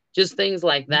 Just things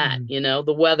like that,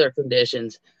 the weather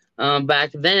conditions.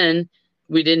 Back then,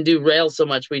 we didn't do rails so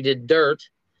much. We did dirt.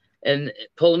 And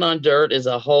pulling on dirt is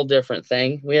a whole different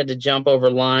thing. We had to jump over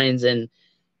lines and,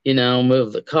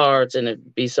 move the carts, and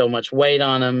it'd be so much weight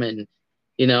on them. And,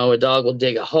 a dog will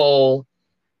dig a hole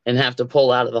and have to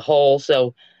pull out of the hole.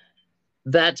 So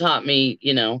that taught me,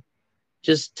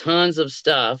 just tons of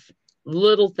stuff,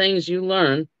 little things you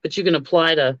learn, but you can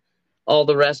apply to all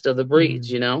the rest of the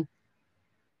breeds,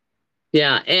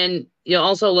 Yeah. And you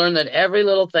also learn that every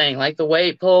little thing, like the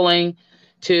weight pulling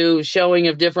to showing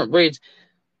of different breeds,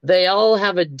 they all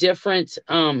have a different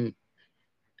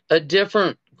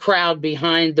crowd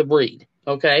behind the breed.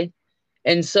 Okay.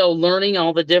 And so learning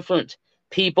all the different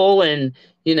people, and,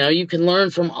 you can learn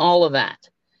from all of that.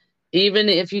 Even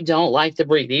if you don't like the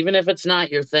breed, even if it's not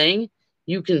your thing,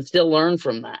 you can still learn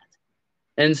from that.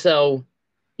 And so,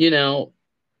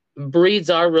 breeds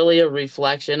are really a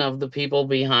reflection of the people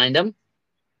behind them.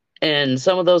 And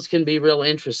some of those can be real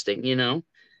interesting, and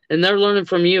they're learning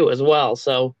from you as well.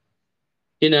 So,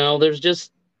 there's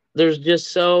just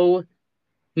so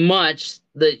much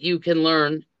that you can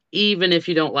learn, even if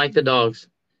you don't like the dogs.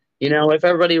 If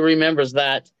everybody remembers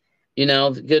that,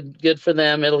 good for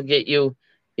them. It'll get you,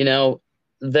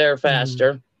 there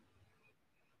faster.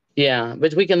 Yeah,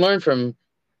 but we can learn from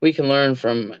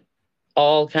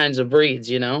all kinds of breeds,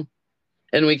 and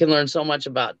we can learn so much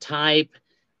about type,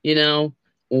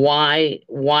 why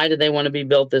do they want to be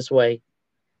built this way?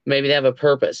 Maybe they have a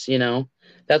purpose,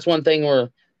 That's one thing we're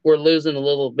losing a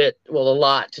little bit, well, a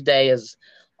lot today, is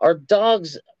our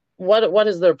dogs. What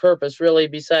is their purpose really,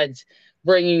 besides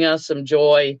bringing us some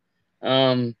joy?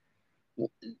 They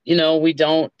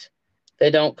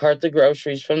don't cart the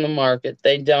groceries from the market.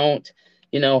 They don't,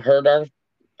 hurt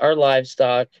our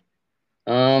livestock.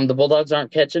 The bulldogs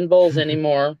aren't catching bulls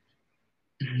anymore.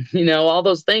 All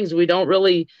those things we don't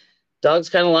really, dogs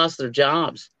kind of lost their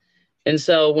jobs. And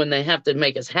so when they have to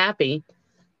make us happy,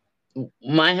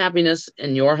 my happiness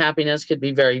and your happiness could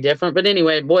be very different. But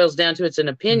anyway, it boils down to, it's an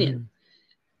opinion.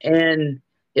 And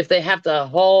if they have to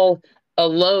haul a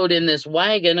load in this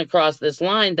wagon across this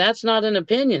line, that's not an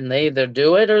opinion. They either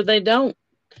do it or they don't.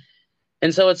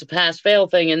 And so it's a pass-fail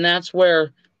thing. And that's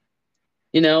where,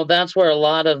 that's where a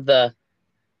lot of the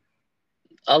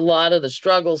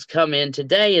struggles come in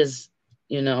today is,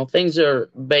 things are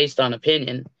based on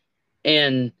opinion.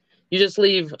 And, you just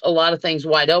leave a lot of things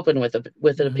wide open with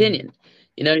an opinion.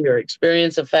 You know, your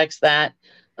experience affects that.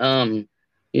 You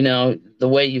know, the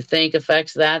way you think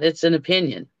affects that. It's an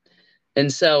opinion.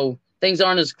 And so things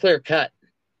aren't as clear cut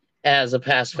as a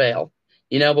pass fail,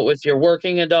 you know, but if you're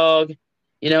working a dog,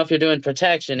 you know, if you're doing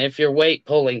protection, if you're weight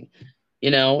pulling,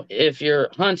 you know, if you're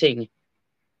hunting,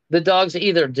 the dogs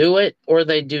either do it or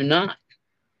they do not,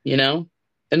 you know.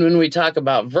 And when we talk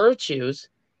about virtues,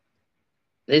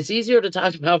 it's easier to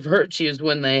talk about virtues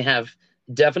when they have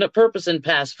definite purpose and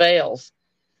pass fails,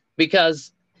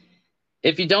 because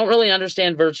if you don't really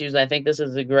understand virtues, I think this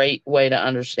is a great way to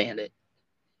understand it.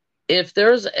 If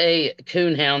there's a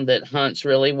coonhound that hunts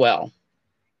really well,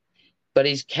 but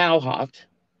he's cowhocked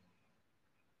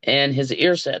and his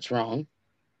ear set's wrong,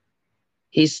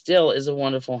 he still is a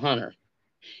wonderful hunter.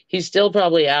 He still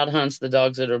probably outhunts the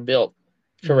dogs that are built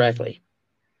correctly.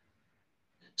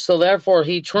 So therefore,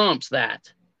 he trumps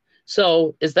that.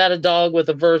 So is that a dog with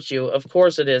a virtue? Of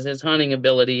course it is. His hunting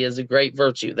ability is a great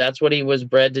virtue. That's what he was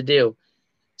bred to do.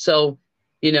 So,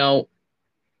 you know,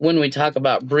 when we talk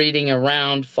about breeding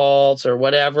around faults or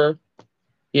whatever,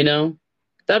 you know,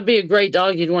 that'd be a great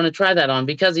dog you'd want to try that on,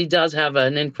 because he does have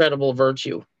an incredible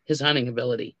virtue, his hunting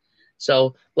ability.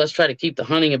 So let's try to keep the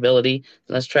hunting ability.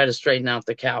 Let's try to straighten out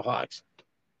the cowhawks.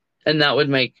 And that would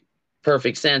make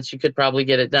perfect sense. You could probably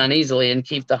get it done easily and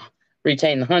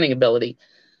retain the hunting ability.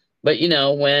 But, you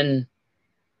know, when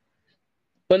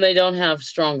they don't have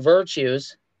strong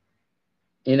virtues,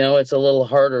 you know, it's a little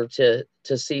harder to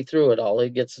see through it all.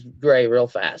 It gets gray real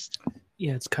fast.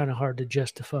 Yeah, it's kind of hard to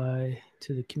justify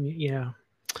to the community. Yeah.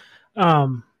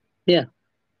 Yeah.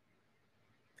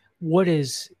 What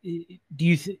is,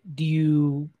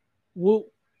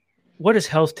 what has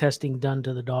health testing done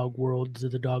to the dog world, to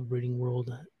the dog breeding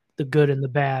world, the good and the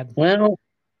bad? Well,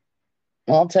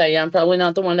 I'll tell you, I'm probably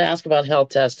not the one to ask about health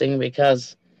testing,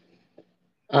 because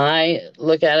I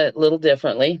look at it a little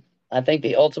differently. I think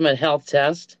the ultimate health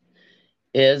test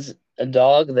is a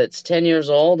dog that's 10 years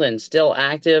old and still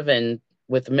active and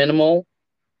with minimal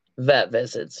vet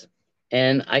visits.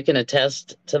 And I can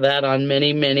attest to that on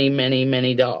many, many, many,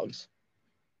 many dogs.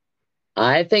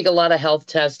 I think a lot of health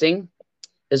testing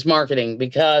is marketing,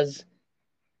 because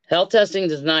health testing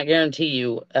does not guarantee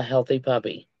you a healthy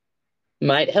puppy.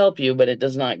 Might help you, but it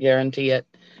does not guarantee it.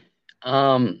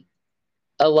 A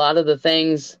lot of the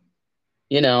things,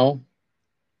 you know,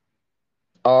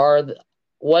 are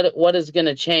what is going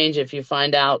to change if you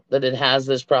find out that it has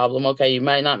this problem. Okay, you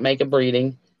might not make a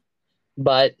breeding,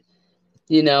 but,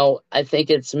 you know, I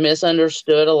think it's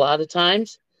misunderstood a lot of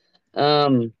times.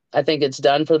 I think it's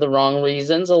done for the wrong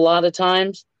reasons a lot of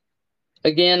times.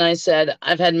 Again, I said,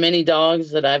 I've had many dogs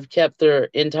that I've kept their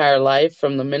entire life,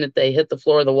 from the minute they hit the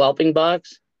floor of the whelping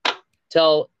box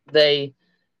till they,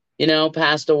 you know,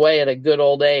 passed away at a good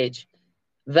old age.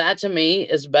 That to me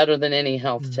is better than any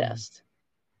health test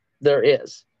there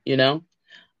is, you know.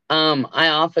 I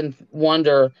often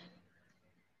wonder,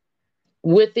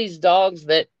 with these dogs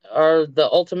that are the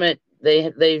ultimate,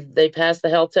 they pass the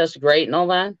health test great and all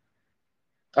that,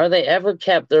 are they ever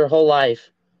kept their whole life?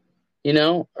 You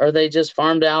know, are they just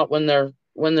farmed out when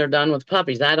they're done with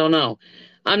puppies? I don't know.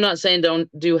 I'm not saying don't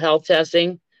do health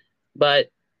testing, but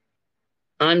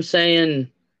I'm saying,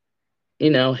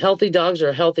 you know, healthy dogs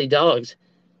are healthy dogs.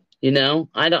 You know,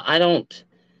 I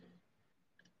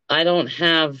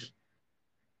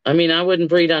wouldn't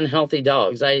breed unhealthy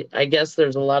dogs. I guess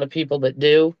there's a lot of people that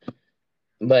do,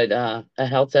 but a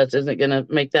health test isn't going to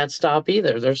make that stop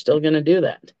either. They're still going to do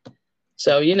that.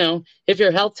 So, you know, if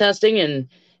you're health testing and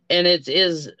it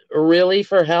is really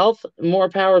for health, more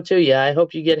power to you. I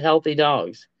hope you get healthy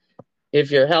dogs.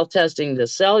 If you're health testing to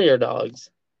sell your dogs,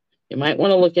 you might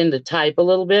want to look into type a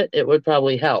little bit. It would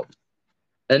probably help.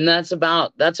 And that's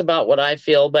about what I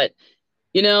feel. But,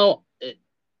 you know,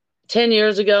 10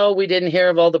 years ago, we didn't hear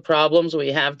of all the problems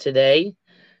we have today.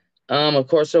 Of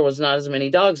course, there was not as many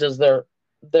dogs as there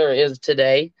is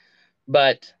today.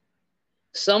 But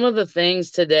some of the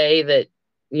things today that,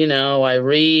 you know, I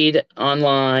read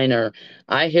online or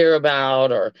I hear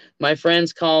about or my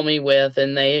friends call me with,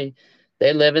 and they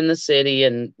live in the city,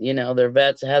 and, you know, their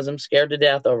vets has them scared to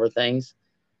death over things.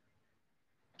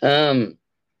 A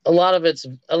lot of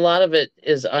it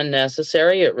is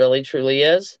unnecessary. It really, truly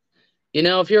is. You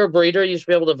know, if you're a breeder, you should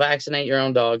be able to vaccinate your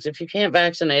own dogs. If you can't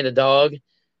vaccinate a dog,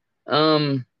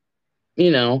 you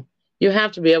know, you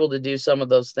have to be able to do some of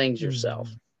those things yourself,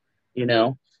 you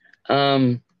know.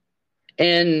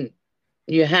 And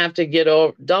you have to get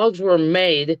over. Dogs were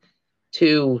made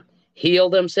to heal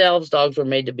themselves. Dogs were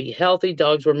made to be healthy.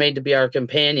 Dogs were made to be our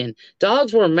companion.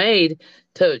 Dogs were made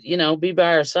to, you know, be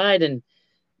by our side and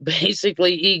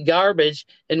basically eat garbage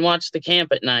and watch the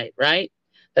camp at night, right?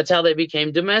 That's how they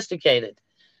became domesticated.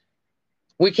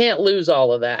 We can't lose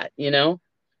all of that, you know?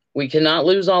 We cannot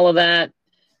lose all of that.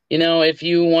 You know, if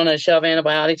you want to shove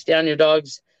antibiotics down your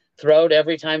dog's throat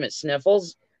every time it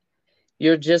sniffles,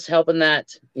 you're just helping that,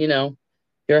 you know,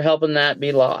 you're helping that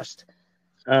be lost.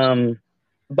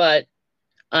 But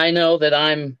I know that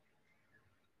I'm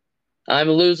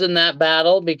losing that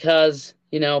battle because,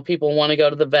 you know, people want to go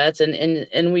to the vets,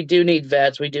 and we do need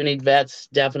vets. We do need vets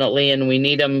definitely, and we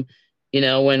need them, you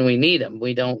know, when we need them.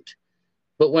 We don't,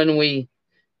 but when we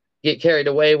get carried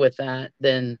away with that,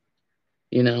 then,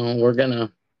 you know, we're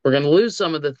gonna lose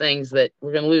some of the things that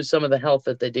we're gonna lose some of the health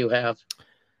that they do have.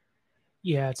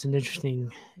 Yeah, it's an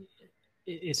interesting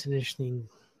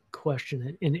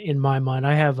question in my mind.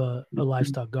 I have a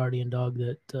livestock guardian dog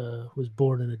that was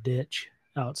born in a ditch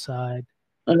outside,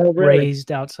 Oh, really?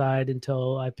 raised outside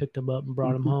until I picked him up and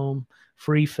brought him Mhm, home,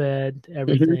 free fed, mhm,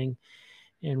 everything.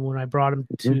 And when I brought him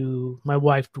mhm, to, my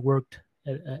wife worked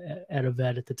at a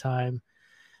vet at the time.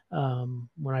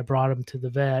 When I brought him to the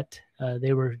vet,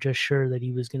 they were just sure that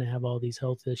he was going to have all these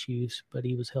health issues, but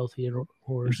he was healthy and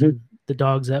horse. mhm. And the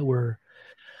dogs that were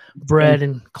That's bred good.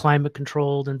 in climate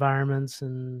controlled environments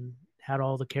and had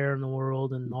all the care in the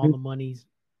world and all Mhm, the money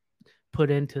put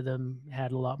into them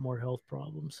had a lot more health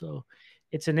problems. So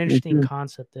it's an interesting mhm.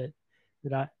 concept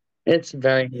that It's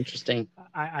very interesting.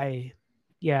 I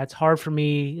yeah, it's hard for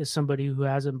me as somebody who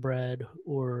hasn't bred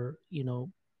or, you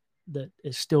know, that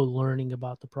is still learning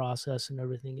about the process and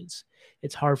everything.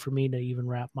 It's hard for me to even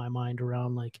wrap my mind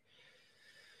around, like,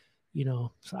 you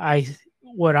know, so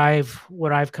what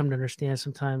I've come to understand,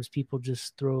 sometimes people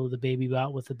just throw the baby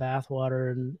out with the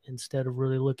bathwater, and instead of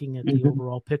really looking at the Mhm,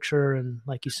 overall picture. And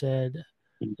like you said,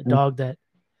 a mhm. dog that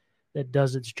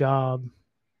does its job,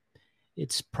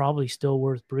 it's probably still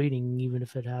worth breeding, even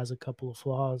if it has a couple of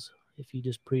flaws. If you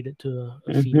just breed it to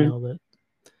a Mhm. female that,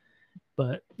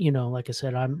 but you know, like I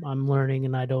said, I'm learning,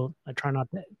 and I try not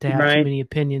to have too Right. many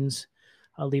opinions.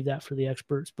 I'll leave that for the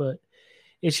experts. But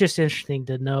it's just interesting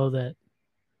to know that,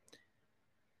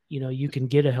 you know, you can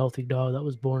get a healthy dog that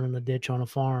was born in a ditch on a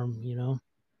farm, you know.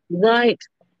 Right.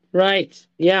 Right.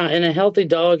 Yeah, and a healthy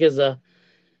dog is a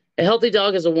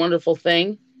wonderful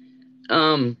thing.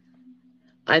 Um,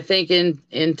 I think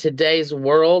in today's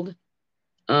world,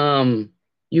 um,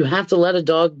 you have to let a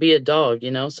dog be a dog,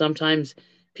 you know. Sometimes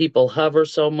people hover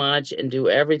so much and do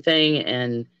everything,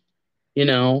 and you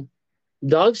know,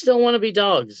 dogs still want to be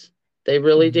dogs. They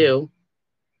really Mm-hmm. do.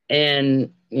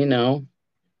 And, you know,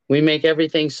 we make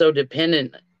everything so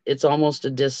dependent. It's almost a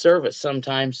disservice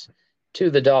sometimes to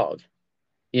the dog.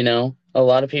 You know, a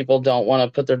lot of people don't want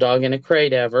to put their dog in a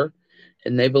crate ever,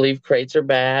 and they believe crates are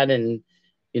bad. And,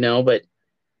 you know, but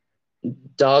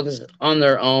dogs on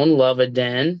their own love a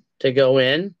den to go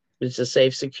in. It's a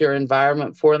safe, secure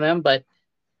environment for them. But,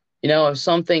 you know, if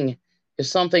something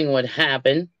would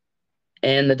happen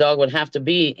and the dog would have to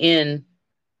be in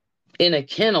a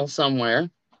kennel somewhere,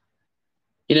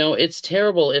 you know, it's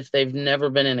terrible if they've never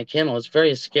been in a kennel. It's a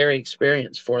very scary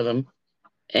experience for them.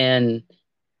 And,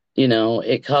 you know,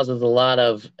 it causes a lot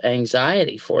of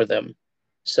anxiety for them.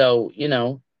 So, you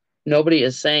know, nobody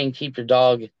is saying keep your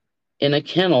dog in a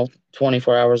kennel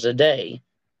 24 hours a day.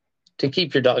 To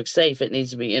keep your dog safe, it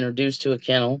needs to be introduced to a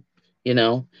kennel, you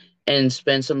know, and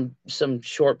spend some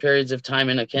short periods of time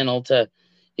in a kennel to,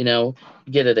 you know,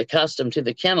 get it accustomed to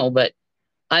the kennel. But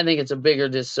I think it's a bigger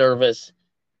disservice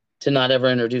to not ever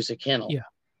introduce a kennel, Yeah.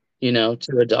 you know,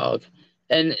 to a dog.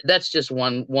 And that's just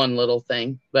one little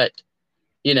thing, but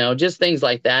you know, just things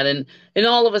like that. And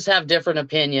all of us have different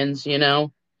opinions, you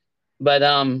know, but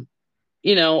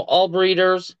you know, all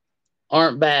breeders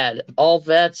aren't bad. All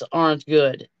vets aren't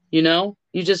good, you know?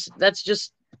 You just that's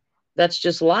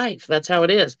just life. That's how it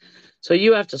is. So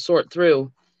you have to sort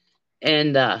through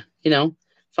and you know,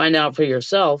 find out for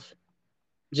yourself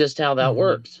just how that Mm-hmm.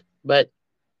 works. But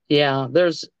yeah,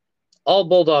 there's all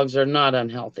bulldogs are not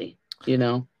unhealthy, you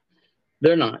know.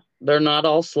 They're not. They're not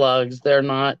all slugs. They're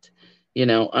not, you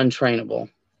know, untrainable.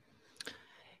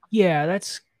 Yeah,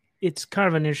 it's kind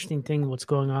of an interesting thing what's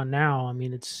going on now. I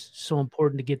mean, it's so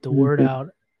important to get the word Mhm, out.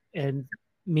 And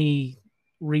me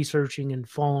researching and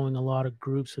following a lot of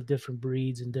groups of different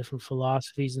breeds and different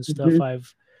philosophies and stuff, mhm.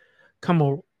 I've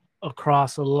come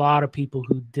across a lot of people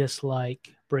who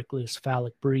dislike brickless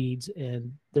phallic breeds.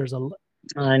 And there's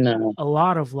I know. a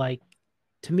lot of, like,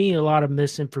 to me, a lot of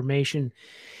misinformation.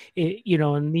 You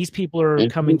know, and these people are Mhm.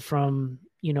 coming from,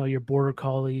 you know, your border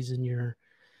collies and your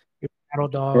cattle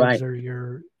dogs, Right. or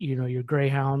your, you know, your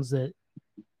greyhounds. That,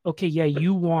 okay, yeah,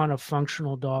 you want a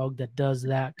functional dog that does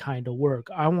that kind of work.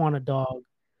 I want a dog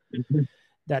Mhm.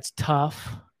 that's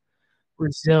tough,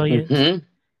 resilient, Mm-hmm.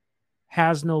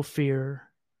 has no fear,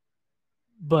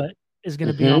 but is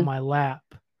going to be on Mm-hmm. my lap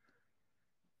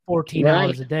 14 Right.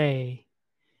 hours a day,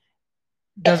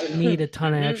 doesn't need a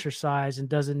ton of Mm-hmm. exercise and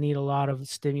doesn't need a lot of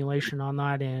stimulation on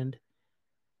that end.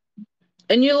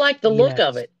 And you like the look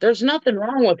of Yes. it. There's nothing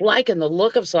wrong with liking the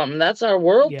look of something. That's our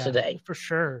world Yeah, today. for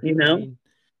sure. You I know, mean,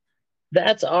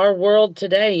 that's our world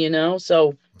today,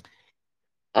 So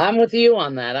I'm with you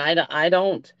on that. I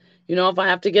don't, if I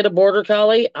have to get a border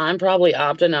collie, I'm probably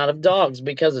opting out of dogs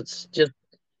because it's just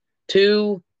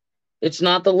too, it's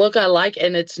not the look I like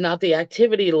and it's not the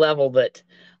activity level that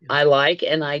I like.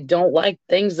 And I don't like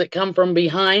things that come from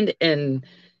behind. And,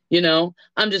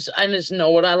 I just know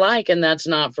what I like and that's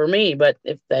not for me. But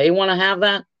if they want to have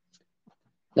that,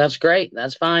 that's great.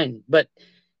 That's fine. But,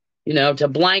 to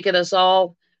blanket us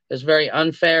all is very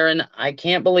unfair. And I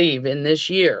can't believe in this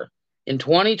year, in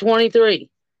 2023,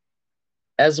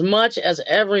 as much as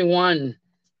everyone,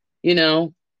 you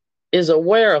know, is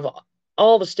aware of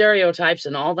all the stereotypes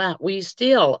and all that, we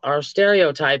still are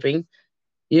stereotyping,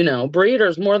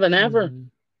 breeders more than ever. mm-hmm.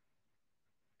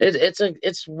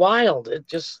 It's wild. It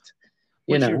just,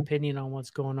 What's your opinion on what's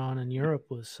going on in Europe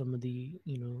with some of the,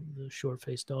 the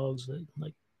short-faced dogs that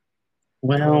like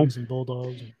well, pugs and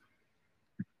bulldogs?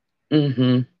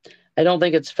 mm-hmm. I don't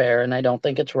think it's fair and I don't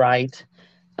think it's right.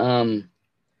 Um,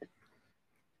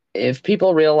 if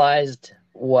people realized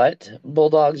what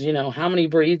bulldogs, how many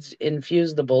breeds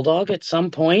infuse the bulldog at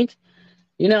some point,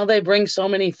 they bring so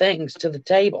many things to the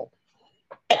table.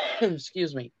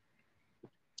 Excuse me.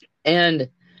 And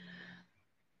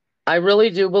I really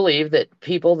do believe that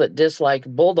people that dislike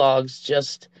bulldogs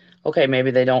just, okay, maybe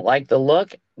they don't like the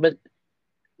look, but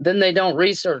then they don't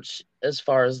research as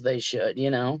far as they should.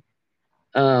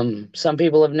 Some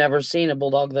people have never seen a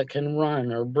bulldog that can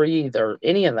run or breathe or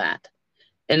any of that.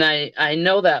 And I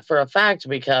know that for a fact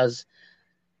because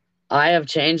I have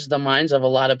changed the minds of a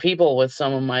lot of people with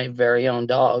some of my very own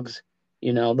dogs,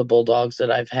 the bulldogs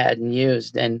that I've had and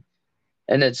used. And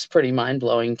it's pretty mind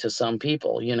blowing to some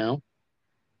people.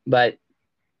 But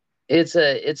it's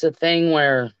a thing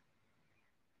where,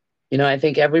 I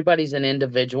think everybody's an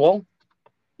individual,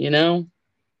 you know.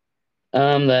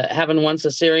 The having one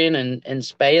cesarean and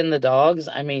spaying the dogs.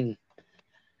 I mean,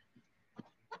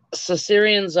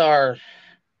 cesareans are,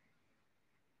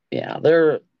 yeah,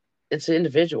 it's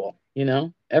individual.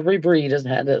 Every breed has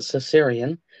had a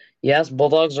cesarean. Yes,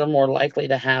 bulldogs are more likely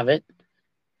to have it,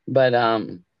 but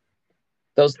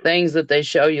those things that they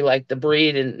show you, like the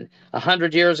breed in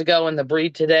 100 years ago and the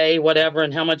breed today, whatever,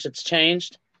 and how much it's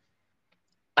changed.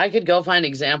 I could go find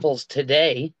examples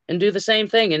today and do the same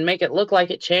thing and make it look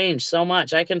like it changed so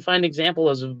much. I can find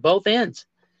examples of both ends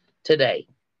today.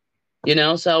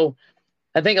 So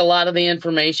I think a lot of the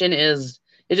information it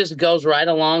just goes right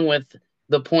along with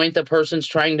the point the person's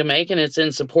trying to make, and it's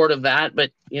in support of that.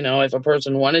 But, if a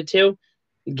person wanted to,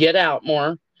 get out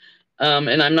more.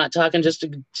 And I'm not talking just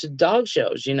to dog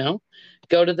shows.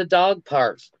 Go to the dog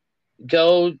parks.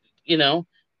 Go, you know,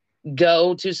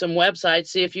 go to some websites,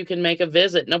 see if you can make a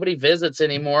visit. Nobody visits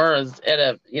anymore at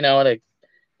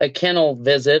a kennel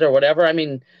visit or whatever. I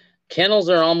mean, kennels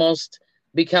are almost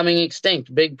becoming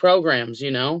extinct. Big programs.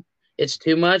 It's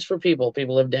too much for people.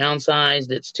 People have downsized.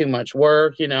 It's too much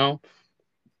work.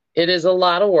 It is a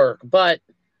lot of work. But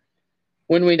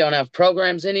when we don't have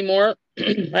programs anymore,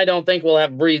 I don't think we'll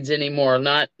have breeds anymore.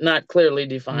 Not clearly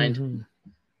defined.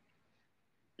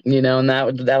 Mm-hmm. And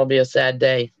that'll be a sad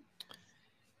day.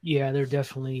 Yeah, they're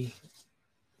definitely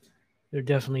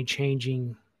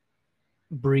changing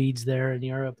breeds there in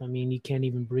Europe. I mean, you can't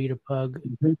even breed a pug,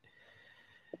 Mm-hmm.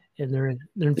 and they're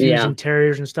infusing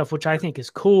terriers and stuff, which I think is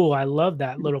cool. I love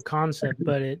that little concept,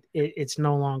 but it's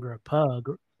no longer a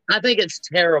pug. I think it's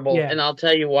terrible, Yeah. and I'll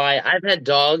tell you why. I've had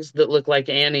dogs that look like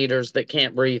anteaters that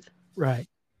can't breathe. Right.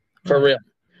 For real.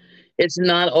 It's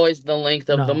not always the length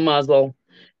of the muzzle.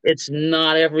 It's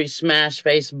not every smash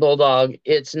face bulldog.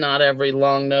 It's not every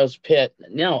long nosed pit.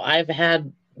 No, I've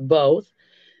had both.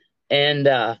 And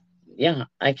yeah,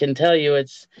 I can tell you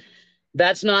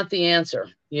that's not the answer.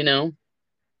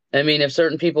 I mean, if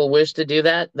certain people wish to do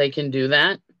that, they can do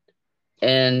that.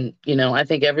 And, I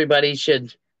think everybody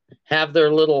should have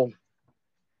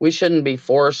we shouldn't be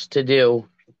forced to do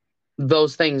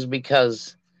those things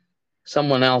because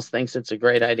someone else thinks it's a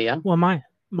great idea. Well, my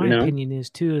opinion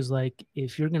is like,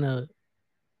 if you're going to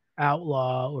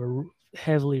outlaw or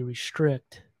heavily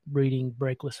restrict breeding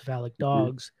breakless cephalic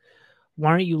dogs, why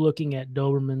aren't you looking at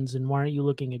Dobermans and why aren't you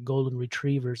looking at golden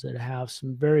retrievers that have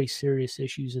some very serious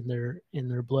issues in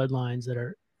their bloodlines that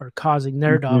are causing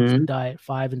their dogs to die at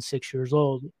 5 and 6 years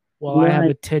old while I have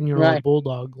a 10-year-old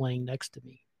bulldog laying next to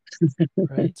me?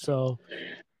 right? So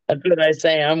That's what I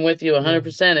say. I'm with you yeah,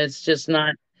 100%. It's just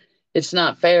not, it's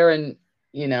not fair. And,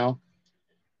 you know,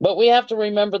 but we have to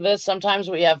remember this. Sometimes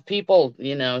we have people,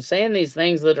 you know, saying these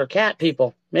things that are cat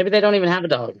people. Maybe they don't even have a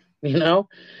dog, you know?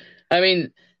 I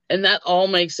mean, and that all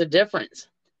makes a difference,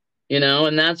 you know,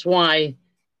 and that's why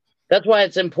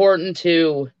it's important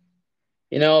to,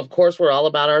 you know, of course, we're all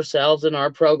about ourselves and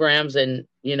our programs and,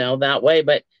 you know, that way.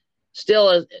 But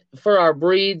still, for our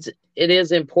breeds, it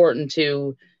is important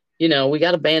to, you know, we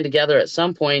got to band together at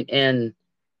some point and,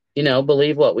 you know,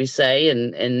 believe what we say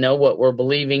and know what we're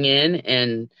believing in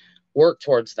and work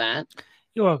towards that,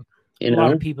 you know, you a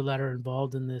lot of know. people that are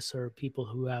involved in this are people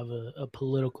who have a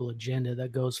political agenda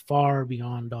that goes far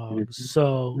beyond dogs.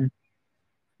 So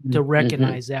to Mm-hmm.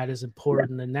 recognize that is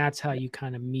important, and that's how you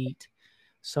kind of meet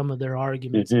some of their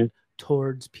arguments Mm-hmm.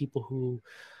 towards people who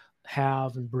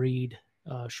have and breed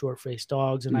short-faced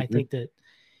dogs. And I Mm-hmm. think that,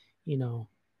 you know,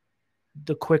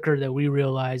 the quicker that we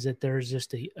realize that there's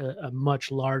just a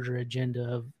much larger agenda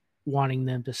of wanting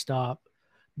them to stop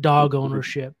dog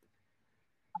ownership,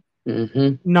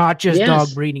 Mm-hmm. not just dog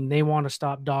Yes. breeding. They want to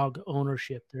stop dog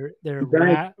ownership. They're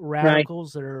Right. Right.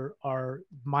 radicals that are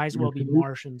might as well be Mm-hmm.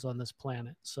 Martians on this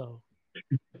planet. So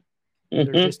they're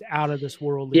Mm-hmm. just out of this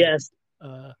worldly, Yes.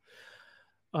 uh,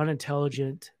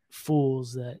 unintelligent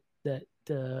fools that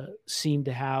seem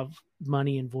to have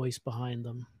money and voice behind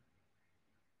them.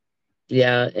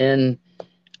 Yeah. And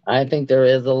I think there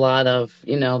is a lot of,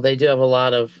 you know, they do have a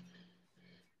lot of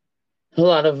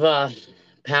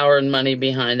power and money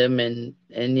behind them, and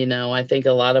you know, I think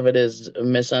a lot of it is a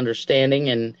misunderstanding,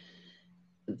 and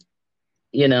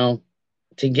you know,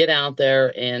 to get out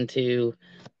there and to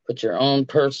put your own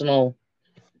personal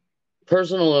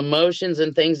emotions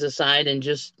and things aside and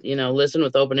just, you know, listen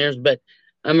with open ears. But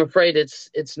I'm afraid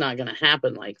it's not going to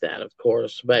happen like that, of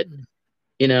course. But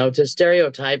you know, to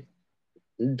stereotype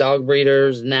dog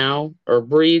breeders now or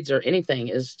breeds or anything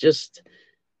is just,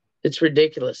 it's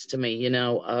ridiculous to me, you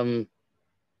know.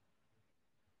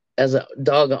 As a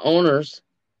dog owners,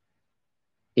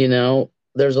 you know,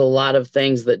 there's a lot of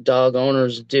things that dog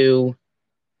owners do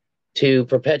to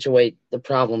perpetuate the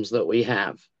problems that we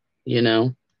have, you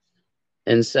know.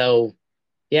 And so,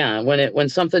 yeah, when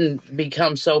something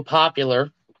becomes so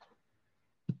popular,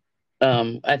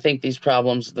 I think these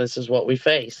problems, this is what we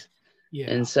face. Yeah.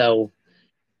 And so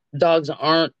dogs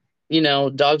aren't, you know,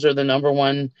 dogs are the number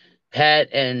one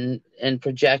pet and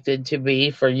projected to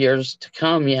be for years to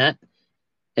come yet.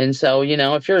 And so, you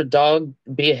know, if you're a dog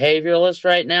behavioralist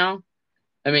right now,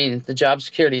 I mean, the job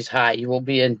security is high. You will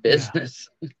be in Yeah. business.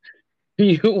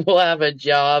 You will have a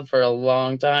job for a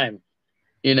long time,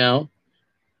 you know,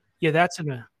 Yeah, that's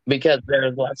a because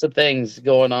there's lots of things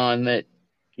going on that,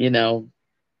 you know,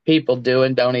 people do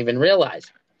and don't even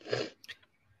realize.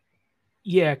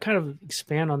 yeah, kind of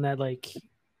expand on that. Like,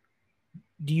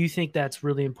 do you think that's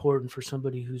really important for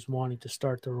somebody who's wanting to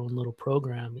start their own little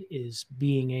program, is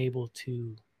being able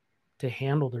to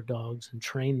handle their dogs and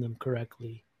train them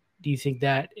correctly? Do you think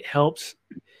that helps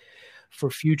for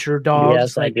future dogs,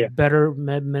 Yes, I like do. better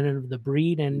men of the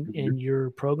breed and in your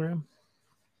program?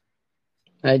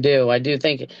 I do. I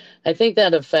think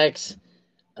that affects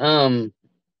um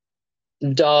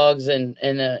dogs in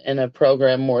a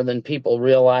program more than people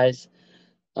realize.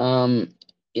 Um,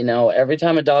 you know, every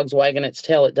time a dog's wagging its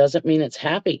tail, it doesn't mean it's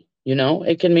happy. You know,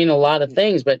 it can mean a lot of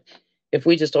things, but if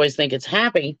we just always think it's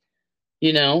happy,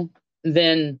 you know,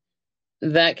 then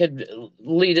that could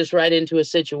lead us right into a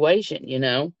situation, you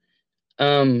know.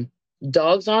 Um,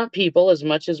 dogs aren't people as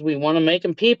much as we want to make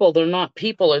them people. They're not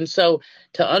people. And so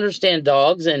to understand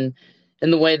dogs and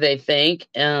the way they think,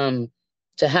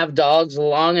 to have dogs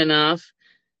long enough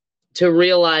to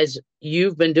realize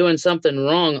you've been doing something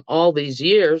wrong all these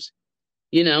years,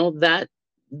 you know, that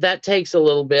takes a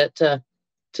little bit to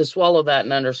swallow that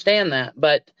and understand that.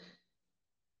 But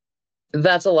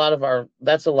that's a lot of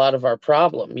our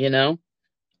problem, you know.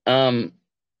 Um,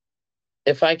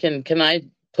 if I can I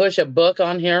push a book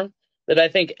on here that I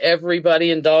think everybody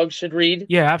in dogs should read?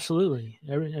 Yeah, absolutely.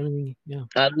 Everything. Yeah.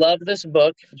 I love this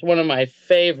book. It's one of my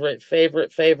favorite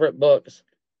books.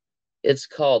 It's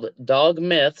called Dog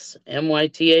Myths,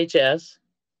 Myths,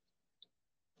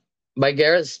 by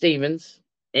Garrett Stevens.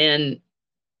 And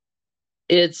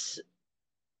it's,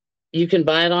 you can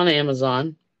buy it on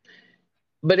Amazon,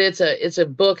 but it's a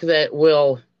book that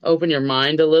will open your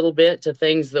mind a little bit to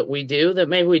things that we do that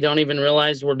maybe we don't even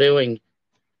realize we're doing,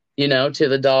 you know, to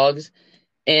the dogs,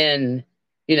 and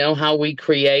you know how we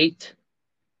create,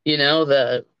 you know,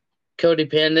 the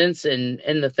codependence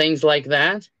and the things like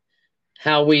that,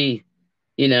 how we,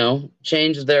 you know,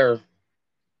 change their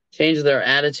change their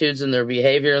attitudes and their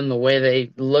behavior and the way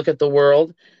they look at the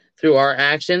world through our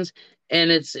actions.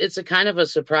 And it's a kind of a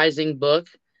surprising book,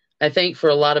 I think, for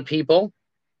a lot of people,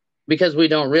 because we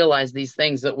don't realize these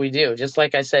things that we do. Just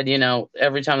like I said,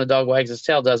 every time the dog wags his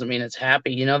tail doesn't mean it's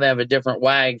happy. They have a different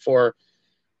wag for,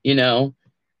 if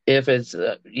it's,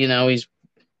 he's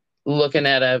looking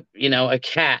at a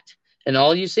cat, and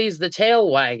all you see is the tail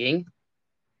wagging,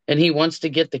 and he wants to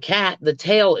get the cat. The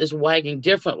tail is wagging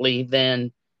differently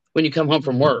than when you come home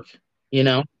from work,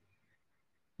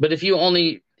 But if you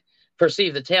only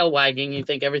perceive the tail wagging, you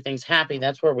think everything's happy.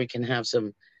 That's where we can have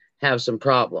some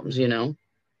problems,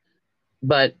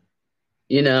 But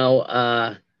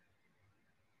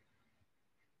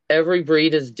every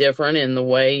breed is different in the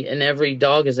way, and every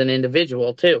dog is an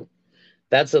individual too.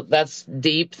 That's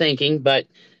deep thinking, but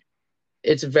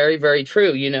it's very, very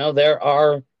true. There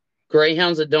are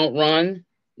greyhounds that don't run.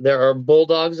 There are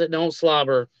bulldogs that don't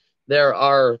slobber. There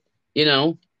are,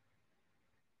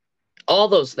 all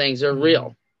those things are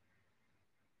real.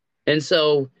 And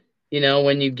so,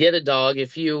 when you get a dog,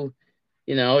 if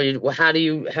how do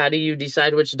you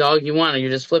decide which dog you want? You're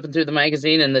just flipping through the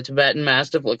magazine and the Tibetan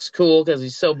Mastiff looks cool because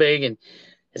he's so big and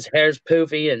his hair's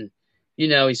poofy and,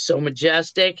 he's so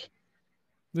majestic.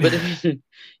 But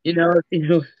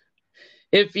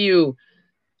if you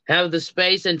have the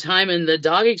space and time and the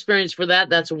dog experience for that,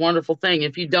 that's a wonderful thing.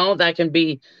 If you don't, that can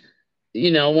be,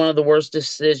 one of the worst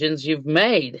decisions you've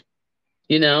made,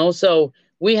 So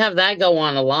we have that go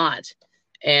on a lot.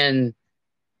 And,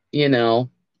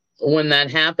 when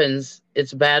that happens,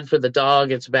 it's bad for the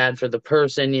dog. It's bad for the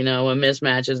person. A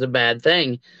mismatch is a bad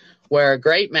thing. Where a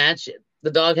great match,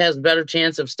 the dog has a better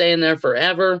chance of staying there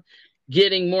forever,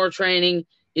 getting more training,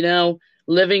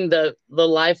 living the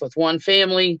life with one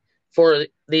family for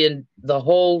the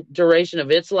whole duration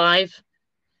of its life.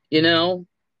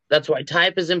 That's why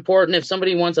type is important. If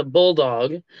somebody wants a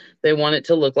bulldog, they want it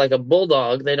to look like a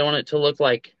bulldog. They don't want it to look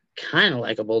like kind of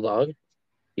like a bulldog,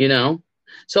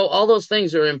 So all those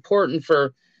things are important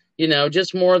for,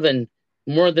 just more than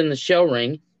the show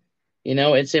ring.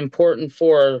 It's important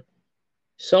for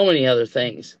so many other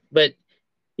things. But,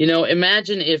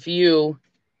 imagine if you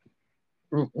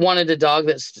wanted a dog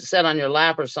that sat on your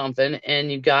lap or something, and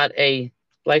you got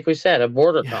like we said, a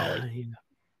border collie.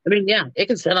 I mean, yeah, it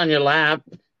can sit on your lap,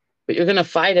 but you're going to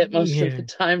fight it most of the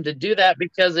time to do that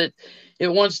because it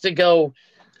wants to go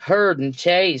herd and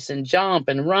chase and jump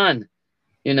and run,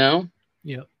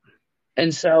 Yep.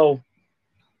 And so,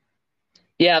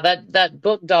 yeah, that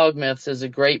book, Dog Myths, is a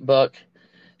great book.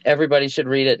 Everybody should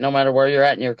read it, no matter where you're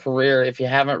at in your career. If you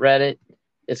haven't read it,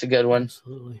 it's a good one.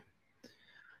 Absolutely.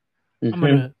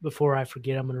 Mm-hmm. Before I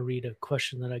forget, I'm gonna read a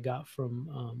question that I got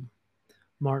from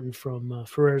Martin from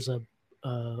Ferrerza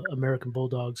American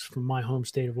Bulldogs from my home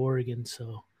state of Oregon.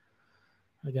 So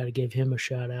I got to give him a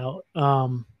shout out.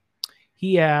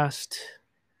 He asked.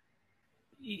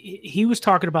 He was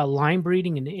talking about line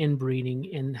breeding and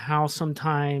inbreeding and how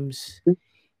sometimes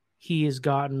he has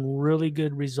gotten really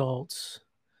good results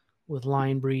with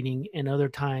line breeding and other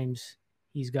times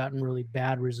he's gotten really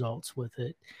bad results with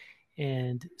it.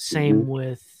 And same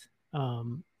with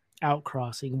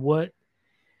outcrossing.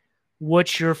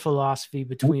 What's your philosophy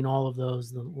between all of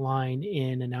those, the line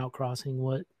in and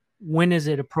outcrossing? When is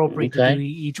it appropriate to do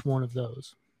each one of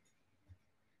those?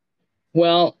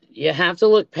 Well, you have to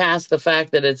look past the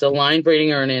fact that it's a line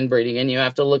breeding or an inbreeding, and you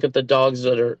have to look at the dogs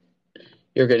that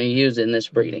you're going to use in this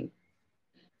breeding.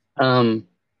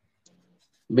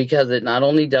 Because it not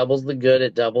only doubles the good,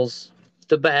 it doubles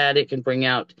the bad. It can bring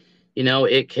out,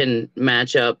 it can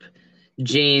match up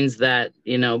genes that,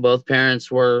 both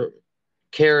parents were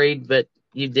carried, but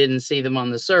you didn't see them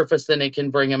on the surface. Then it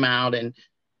can bring them out and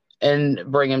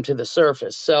bring them to the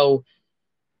surface. So,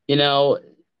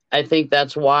 I think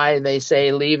that's why they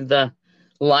say leave the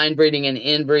line breeding and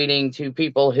inbreeding to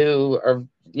people who are,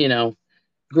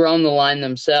 grown the line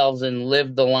themselves and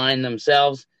lived the line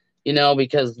themselves,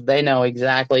 because they know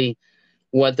exactly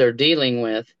what they're dealing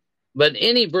with. But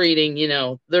any breeding,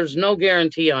 there's no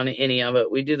guarantee on any of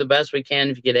it. We do the best we can.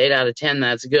 If you get 8 out of 10,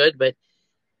 that's good. But,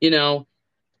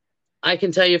 I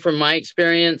can tell you from my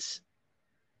experience,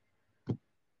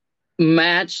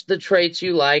 match the traits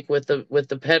you like with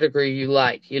the pedigree you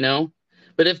like,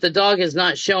 But if the dog is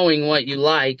not showing what you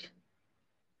like,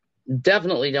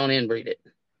 definitely don't inbreed it.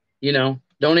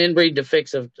 Don't inbreed to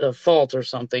fix a fault or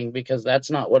something, because that's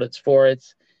not what it's for.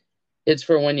 It's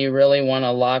for when you really want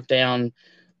to lock down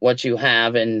what you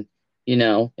have, and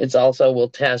it's also will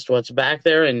test what's back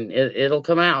there, and it'll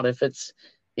come out if it's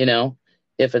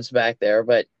back there.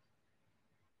 But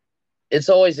it's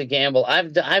always a gamble.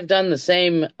 I've done the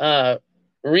same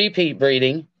repeat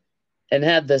breeding, and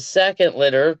had the second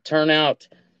litter turn out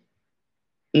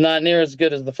not near as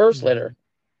good as the first litter,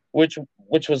 which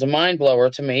was a mind blower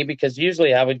to me, because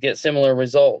usually I would get similar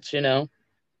results, you know.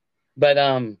 But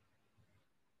in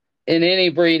any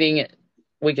breeding,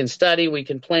 we can study, we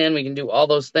can plan, we can do all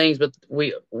those things, but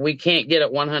we can't get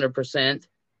it 100%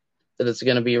 that it's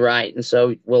going to be right. And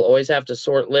so we'll always have to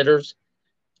sort litters.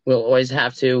 We'll always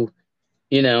have to,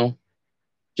 you know,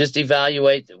 just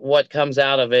evaluate what comes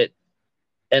out of it,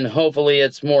 and hopefully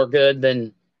it's more good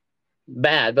than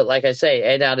bad. But like I say,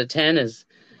 8 out of 10 is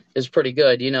pretty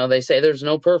good. You know, they say there's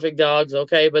no perfect dogs,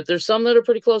 okay, but there's some that are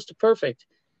pretty close to perfect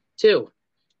too.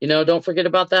 You know, don't forget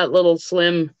about that little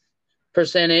slim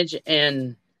percentage,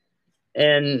 and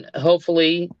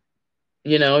hopefully,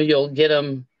 you know, you'll get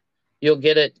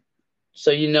it,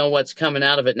 so you know what's coming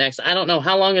out of it next. I don't know,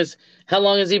 how long has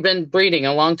he been breeding?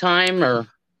 A long time? Or,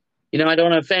 you know, I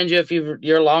don't want to offend you if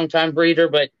you're a long time breeder,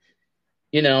 but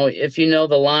you know, if you know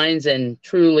the lines and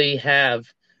truly have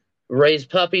raised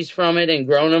puppies from it and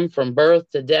grown them from birth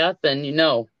to death, then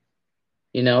then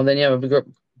you have a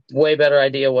way better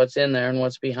idea what's in there and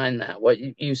what's behind that, what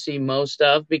you see most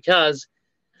of. Because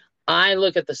I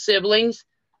look at the siblings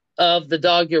of the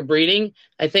dog you're breeding.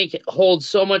 I think it holds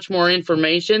so much more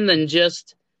information than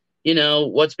just, you know,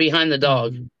 what's behind the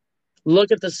dog.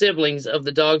 Look at the siblings of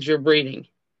the dogs you're breeding.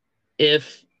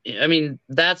 That's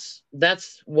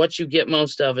what you get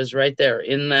most of, is right there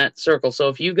in that circle. So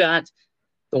if you got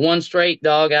the one straight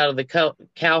dog out of the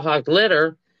cowhawk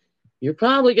litter, you're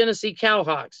probably going to see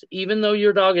cowhawks, even though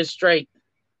your dog is straight.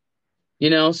 You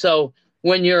know, so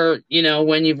when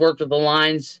when you've worked with the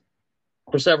lines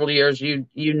for several years, you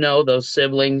know those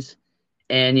siblings,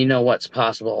 and you know what's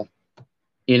possible,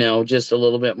 you know, just a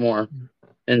little bit more.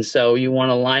 And so you want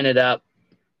to line it up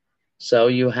so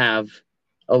you have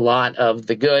a lot of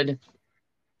the good.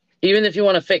 Even if you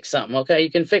want to fix something, okay, you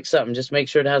can fix something. Just make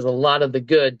sure it has a lot of the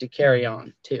good to carry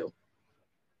on too.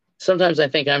 Sometimes I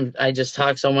think I just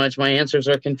talk so much, my answers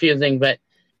are confusing, but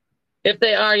if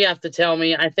they are, you have to tell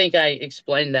me. I think I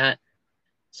explained that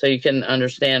so you can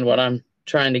understand what I'm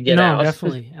trying to get out. No,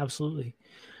 definitely. Absolutely.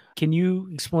 Can you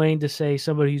explain to, say,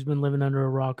 somebody who's been living under a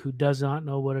rock who does not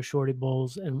know what a Shorty bull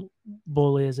is,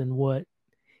 and what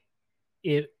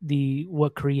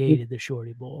created the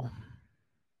Shorty bull?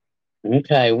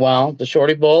 Okay, well, the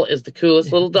Shorty bull is the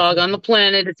coolest little dog on the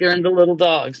planet if you're into little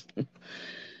dogs.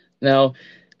 No.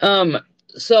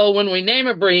 So when we name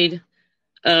a breed,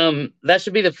 that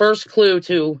should be the first clue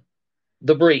to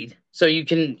the breed. So you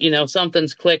can, you know,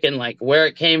 something's clicking, like where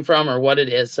it came from or what it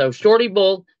is. So Shorty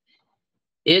bull,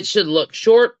 it should look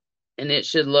short and it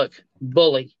should look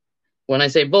bully. When I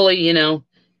say bully, you know,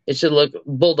 it should look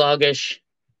bulldogish.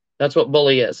 That's what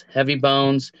bully is. Heavy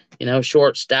bones, you know,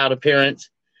 short, stout appearance.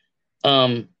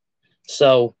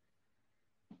 So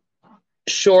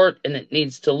short, and it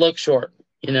needs to look short,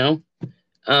 you know.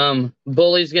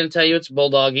 Bully's going to tell you it's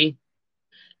bulldoggy.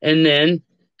 And then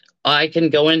I can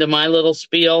go into my little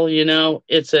spiel, you know,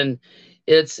 it's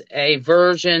a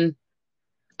version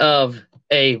of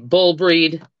a bull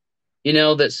breed, you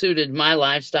know, that suited my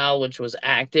lifestyle, which was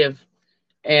active.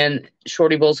 And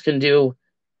Shorty bulls can do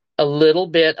a little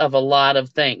bit of a lot of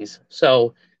things.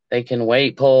 So they can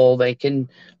weight pull, they can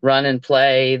run and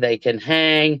play, they can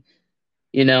hang.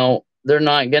 You know, they're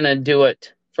not going to do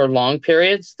it for long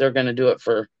periods. They're going to do it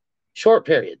for short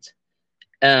periods.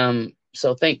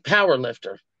 So think power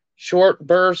lifter, short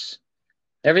bursts.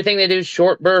 Everything they do is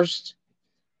short bursts,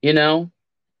 you know.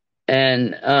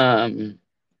 And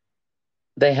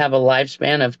they have a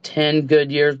lifespan of 10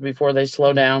 good years before they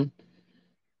slow down.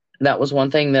 That was one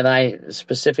thing that I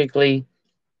specifically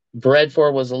bred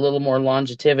for, was a little more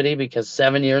longevity, because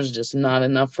 7 years is just not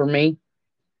enough for me.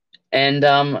 And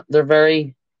they're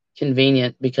very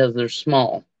convenient because they're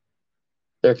small.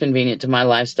 They're convenient to my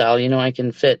lifestyle. You know, I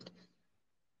can fit,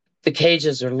 the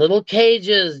cages are little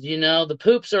cages, you know, the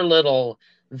poops are little,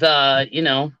 you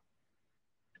know,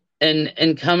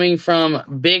 and coming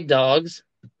from big dogs,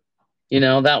 you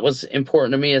know, that was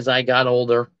important to me as I got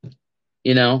older,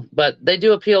 you know. But they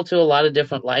do appeal to a lot of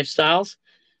different lifestyles,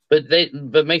 but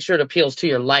make sure it appeals to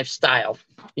your lifestyle,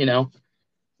 you know,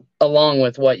 along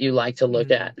with what you like to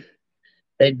look at.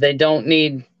 They don't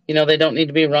need, you know, they don't need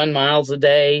to be run miles a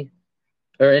day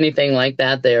or anything like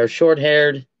that. They are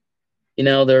short-haired, you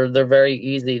know, they're very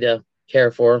easy to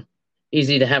care for,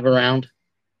 easy to have around.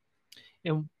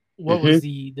 And what was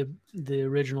the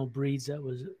original breeds that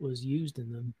was used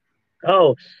in them?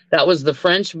 Oh, that was the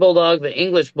French Bulldog, the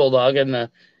English Bulldog, and the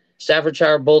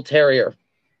Staffordshire Bull Terrier.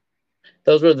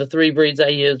 Those were the 3 breeds I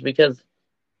used, because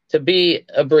to be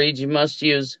a breed, you must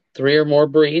use 3 or more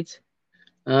breeds.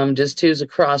 Just 2's a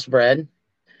crossbred.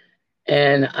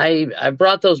 And I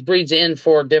brought those breeds in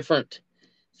for different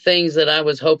things that I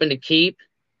was hoping to keep,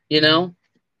 you know.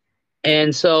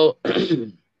 And so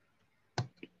the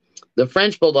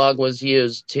French Bulldog was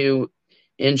used to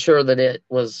ensure that it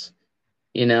was,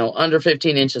 you know, under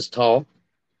 15 inches tall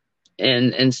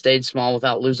and stayed small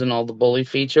without losing all the bully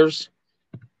features,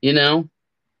 you know.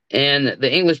 And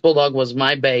the English Bulldog was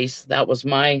my base. That was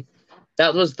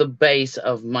the base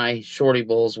of my Shorty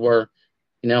bulls were,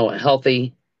 you know,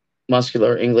 healthy,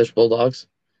 muscular English Bulldogs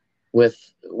with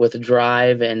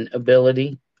drive and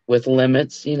ability, with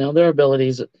limits. You know, their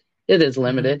abilities, it is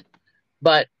limited,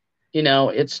 but you know,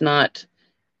 it's not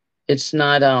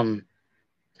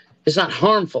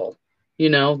harmful. You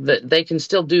know, that they can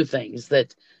still do things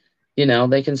that, you know,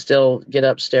 they can still get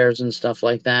upstairs and stuff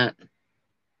like that.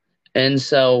 And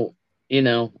so, you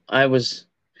know, I was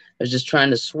just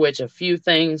trying to switch a few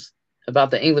things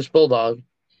about the English Bulldog.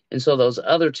 And so those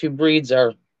other two breeds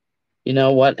are, you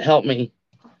know, what helped me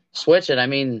switch it. I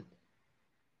mean,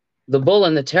 the Bull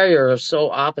and the Terrier are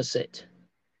so opposite.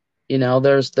 You know,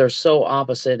 they're so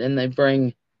opposite, and they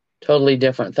bring totally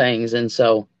different things. And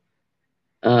so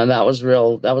that was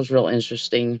real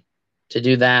interesting to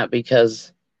do that,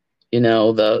 because, you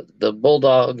know, the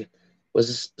Bulldog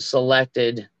was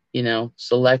selected, you know,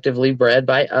 selectively bred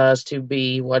by us to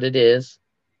be what it is.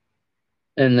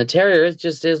 And the Terrier, it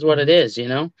just is what it is, you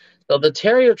know. So the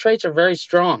Terrier traits are very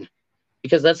strong,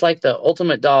 because that's like the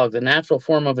ultimate dog, the natural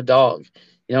form of a dog.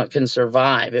 You know, it can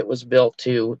survive. It was built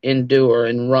to endure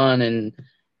and run, and,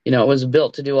 you know, it was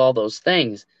built to do all those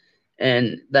things.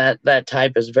 And that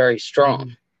type is very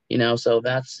strong, you know, so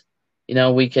that's, you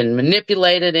know, we can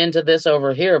manipulate it into this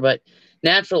over here, but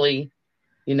naturally,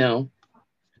 you know,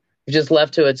 if just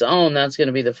left to its own, that's going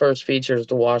to be the first features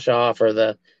to wash off, or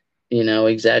the, you know,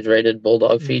 exaggerated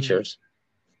Bulldog features.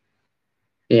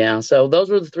 Yeah, so those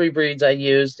were the three breeds I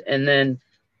used. And then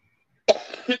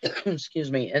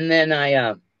excuse me, and then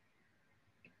I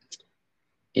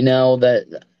you know,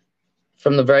 that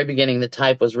from the very beginning, the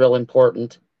type was real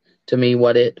important to me,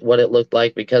 what it looked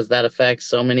like, because that affects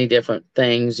so many different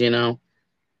things, you know.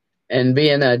 And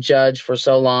being a judge for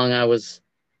so long, I was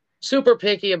super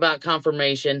picky about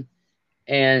conformation,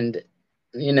 and,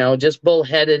 you know, just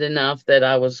bullheaded enough that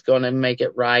I was going to make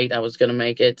it right. I was going to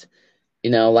make it, you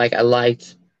know, like I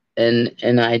liked,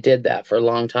 and I did that for a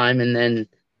long time. And then,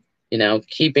 you know,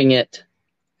 keeping it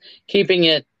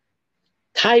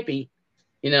typey,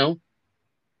 you know,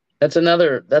 that's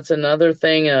another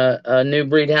thing a new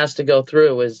breed has to go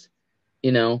through is,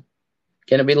 you know,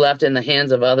 can it be left in the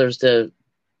hands of others to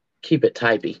keep it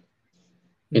typey,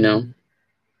 you know?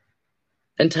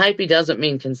 And typey doesn't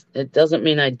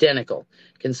mean identical.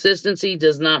 Consistency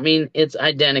does not mean it's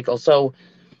identical. So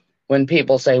when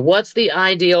people say, what's the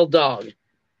ideal dog?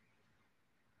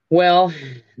 Well,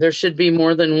 there should be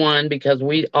more than one, because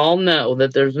we all know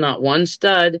that there's not one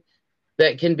stud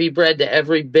that can be bred to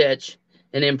every bitch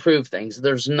and improve things.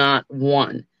 There's not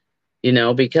one, you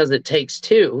know, because it takes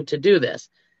two to do this.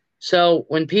 So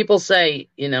when people say,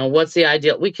 you know, what's the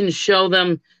ideal, we can show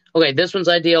them, okay, this one's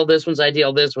ideal, this one's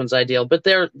ideal, this one's ideal, but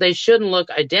they shouldn't look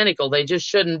identical. They just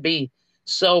shouldn't be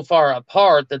so far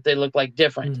apart that they look like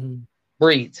different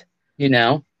breeds, you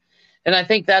know? And I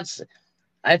think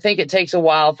it takes a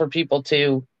while for people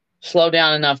to slow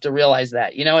down enough to realize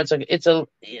that, you know, it's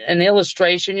an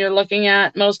illustration you're looking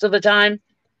at most of the time.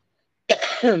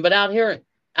 But out here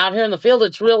in the field,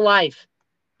 it's real life,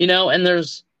 you know, and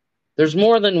there's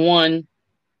more than one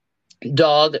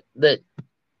dog that,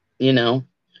 you know,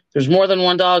 there's more than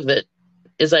one dog that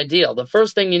is ideal. The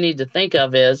first thing you need to think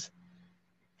of is,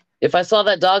 if I saw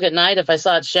that dog at night, if I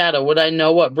saw its shadow, would I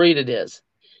know what breed it is?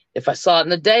 If I saw it in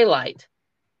the daylight,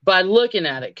 by looking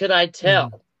at it, could I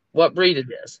tell what breed it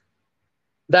is?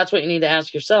 That's what you need to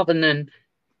ask yourself. And then,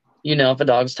 you know, if a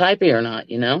dog's typey or not,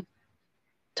 you know.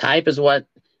 Type is what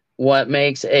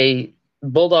makes a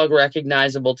Bulldog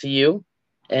recognizable to you,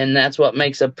 and that's what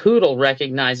makes a Poodle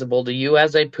recognizable to you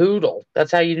as a Poodle.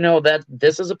 That's how you know that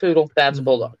this is a Poodle, that's a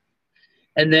Bulldog.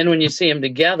 And then when you see them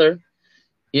together,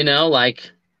 you know,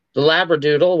 like the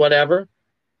Labradoodle, whatever,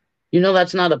 you know,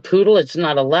 that's not a Poodle, it's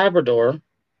not a Labrador,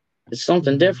 it's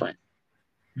something different.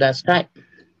 That's type.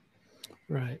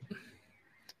 Right.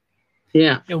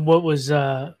 Yeah. And what was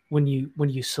when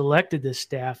you selected this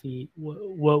staffy?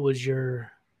 What was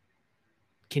your?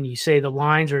 Can you say the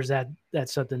lines, or is that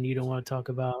something you don't want to talk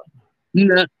about?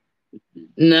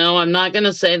 No, I'm not going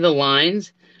to say the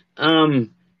lines,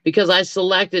 because I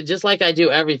selected just like I do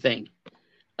everything.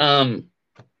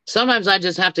 Sometimes I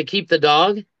just have to keep the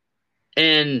dog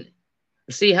and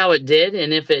see how it did,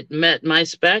 and if it met my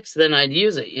specs, then I'd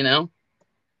use it. You know.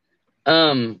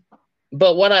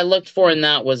 But what I looked for in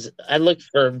that was I looked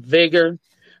for vigor,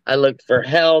 I looked for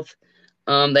health.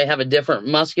 They have a different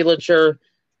musculature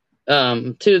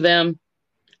to them,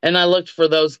 and I looked for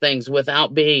those things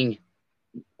without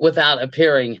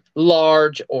appearing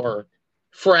large or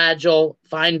fragile,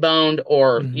 fine boned,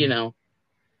 or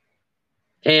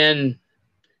and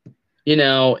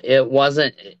it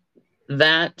wasn't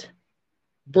that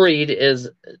breed is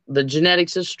the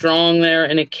genetics is strong there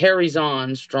and it carries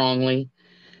on strongly.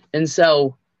 And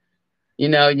so,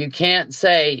 you can't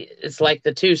say it's like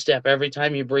the two-step every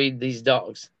time you breed these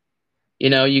dogs.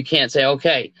 You can't say,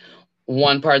 okay,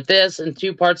 one part this and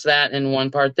two parts that and one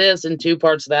part this and two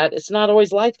parts that. It's not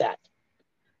always like that.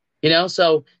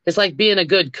 So it's like being a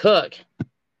good cook.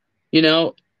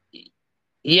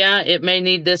 Yeah, it may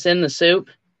need this in the soup,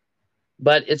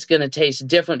 but it's going to taste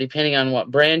different depending on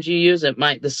what brand you use.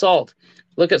 The salt.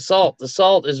 Look at salt. The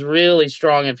salt is really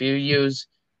strong if you use,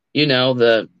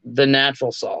 the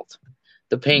natural salt,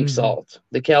 the pink salt,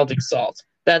 the Celtic salt.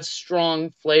 That's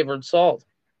strong flavored salt.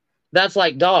 That's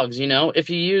like dogs, If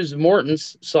you use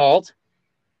Morton's salt,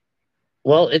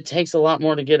 well, it takes a lot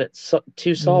more to get it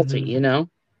too salty,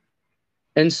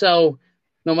 And so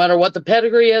no matter what the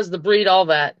pedigree is, the breed, all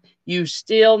that, you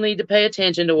still need to pay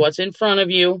attention to what's in front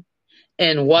of you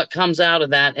and what comes out of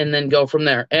that, and then go from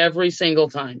there every single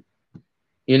time,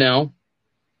 And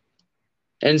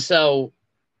so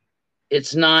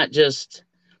it's not just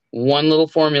one little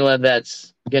formula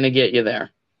that's going to get you there.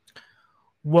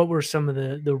 What were some of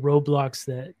the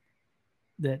roadblocks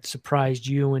that surprised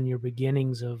you in your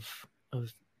beginnings of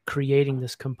creating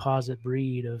this composite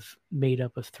breed made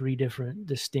up of 3 different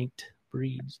distinct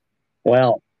breeds?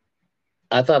 Well,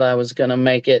 I thought I was going to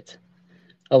make it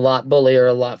a lot bullier,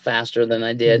 a lot faster than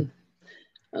I did.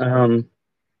 I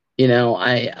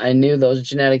knew those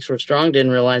genetics were strong,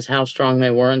 didn't realize how strong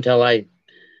they were until I,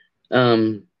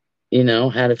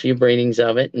 had a few breedings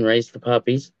of it and raised the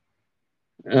puppies.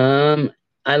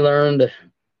 I learned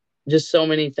just so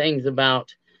many things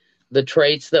about the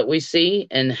traits that we see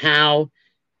and how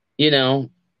the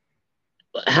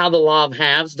law of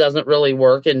halves doesn't really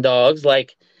work in dogs.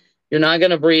 Like, you're not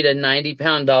going to breed a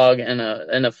 90-pound dog and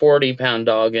a 40-pound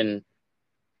dog, and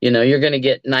you're going to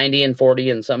get 90 and 40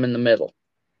 and some in the middle,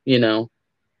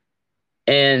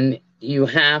 and you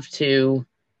have to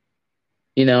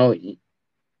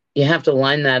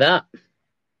line that up.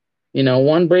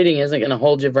 One breeding isn't going to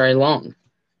hold you very long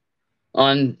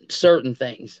on certain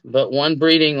things, but one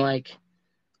breeding when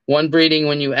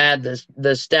you add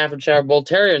the Staffordshire Bull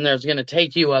Terrier in there is going to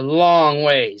take you a long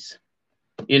ways,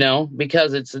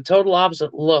 because it's the total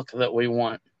opposite look that we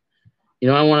want.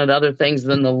 I wanted other things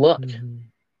than the look.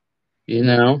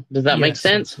 Does that make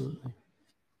sense? Absolutely.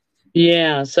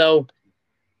 Yeah. So,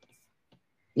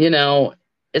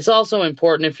 it's also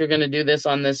important if you're going to do this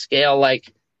on this scale,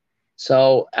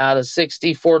 so out of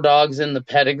 64 dogs in the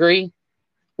pedigree,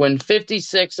 when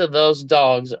 56 of those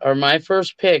dogs are my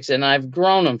first picks and I've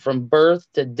grown them from birth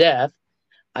to death,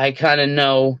 I kind of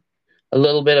know a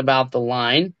little bit about the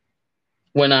line.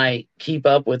 When I keep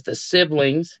up with the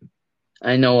siblings,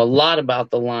 I know a lot about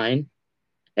the line,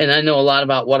 and I know a lot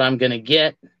about what I'm going to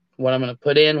get, what I'm going to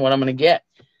put in, what I'm going to get.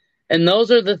 And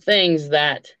those are the things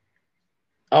that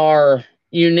are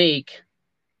unique.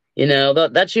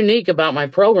 That's unique about my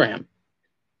program.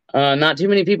 Not too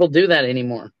many people do that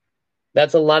anymore.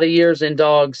 That's a lot of years in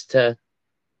dogs to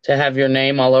have your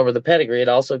name all over the pedigree. It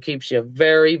also keeps you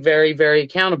very, very, very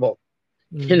accountable.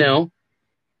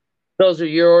 Those are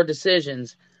your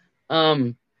decisions.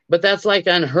 But that's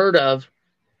unheard of.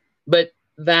 But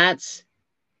that's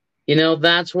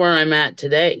where I'm at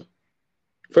today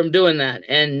from doing that.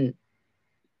 And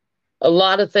a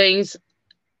lot of things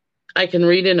I can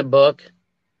read in a book,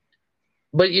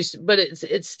 but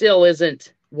it still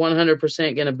isn't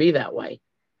 100% going to be that way.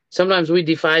 Sometimes we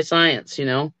defy science,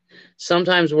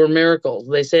 Sometimes we're miracles.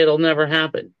 They say it'll never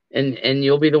happen, and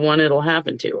you'll be the one it'll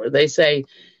happen to. Or they say,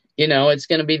 it's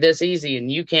going to be this easy,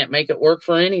 and you can't make it work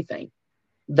for anything.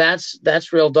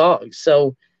 That's real dogs.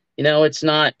 So, it's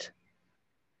not.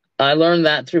 I learned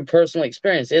that through personal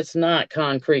experience. It's not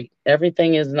concrete.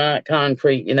 Everything is not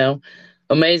concrete.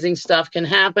 Amazing stuff can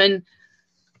happen,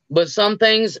 but some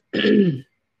things, some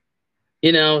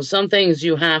things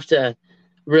you have to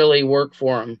really work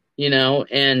for them,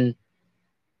 and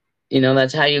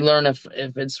that's how you learn if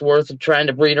it's worth trying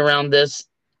to breed around this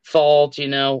fault,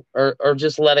 or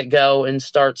just let it go and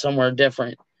start somewhere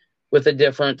different with a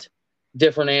different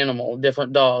animal,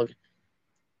 different dog.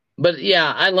 But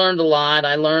yeah, I learned a lot.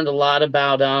 I learned a lot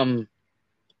about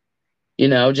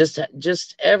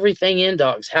just everything in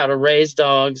dogs, how to raise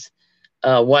dogs,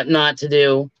 what not to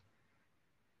do.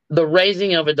 the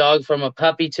raising of a dog from a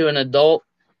puppy to an adult,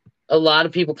 a lot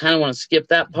of people kind of want to skip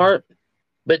that part,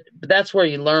 but that's where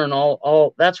you learn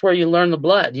all that's where you learn the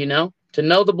blood, you know? To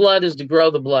know the blood is to grow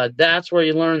the blood. That's where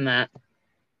you learn that.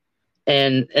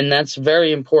 And that's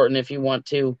very important if you want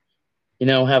to, you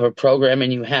know, have a program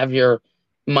and you have your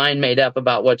mind made up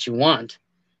about what you want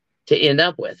to end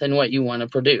up with and what you want to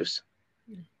produce.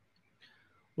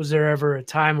 Was there ever a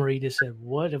time where you just said,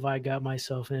 "What have I got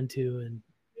myself into?" And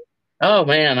oh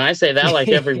man, I say that like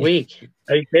every week.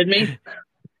 Are you kidding me?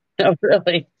 No,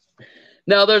 really.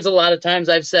 No, there's a lot of times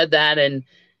I've said that, and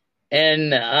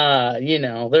you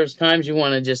know, there's times you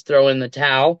want to just throw in the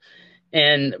towel,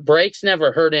 and breaks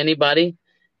never hurt anybody.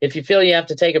 If you feel you have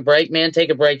to take a break, man, take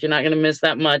a break. You're not going to miss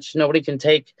that much. Nobody can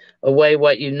take away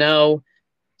what you know.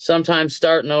 Sometimes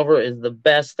starting over is the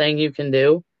best thing you can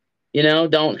do. You know,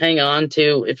 don't hang on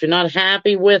to, if you're not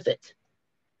happy with it,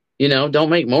 you know, don't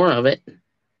make more of it.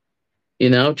 You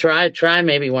know, try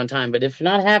maybe one time, but if you're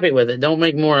not happy with it, don't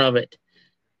make more of it,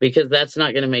 because that's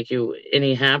not going to make you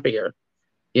any happier,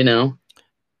 you know.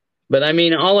 But I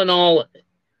mean, all in all,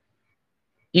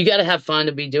 you got to have fun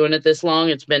to be doing it this long.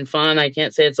 It's been fun. I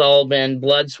can't say it's all been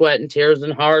blood, sweat, and tears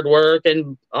and hard work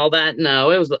and all that.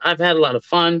 No, I've had a lot of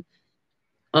fun.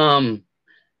 I've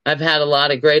had a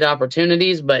lot of great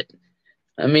opportunities, but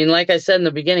I mean, like I said in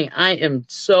the beginning, I am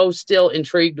so still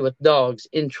intrigued with dogs.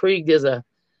 Intrigued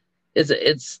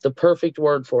it's the perfect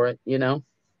word for it, you know.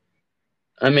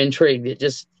 I'm intrigued. It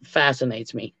just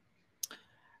fascinates me.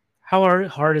 how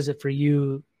hard is it for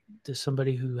you, to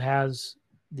somebody who has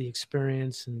the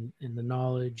experience and the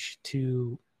knowledge,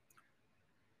 to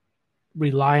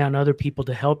rely on other people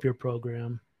to help your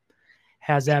program?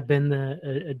 Has that been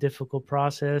a difficult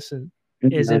process? And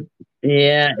is it?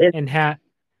 Yeah, And how?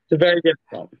 it's very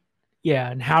difficult.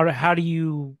 Yeah, and how do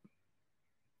you?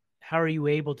 How are you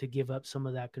able to give up some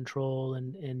of that control,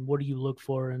 and what do you look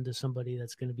for into somebody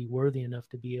that's going to be worthy enough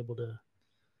to be able to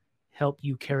help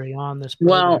you carry on this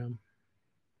Well, program?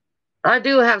 I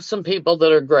do have some people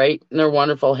that are great and they're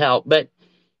wonderful help, but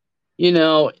you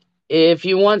know, if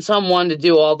you want someone to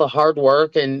do all the hard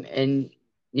work and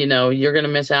you know, you're going to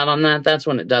miss out on that, that's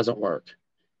when it doesn't work.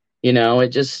 You know,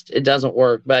 it doesn't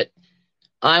work, but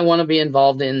I want to be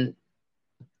involved in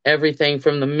everything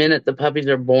from the minute the puppies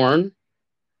are born.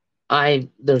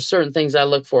 There's certain things I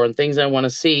look for and things I want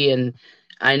to see, and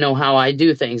I know how I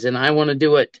do things, and I want to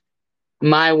do it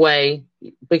my way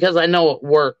because I know it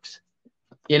works,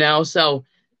 you know. So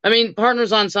I mean,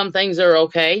 partners on some things are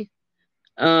okay,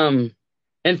 and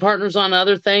partners on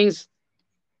other things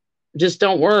just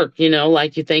don't work, you know,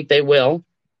 like you think they will.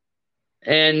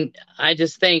 And I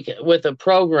just think with a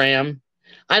program,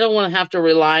 I don't want to have to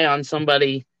rely on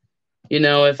somebody. You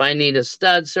know, if I need a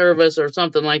stud service or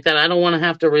something like that, I don't want to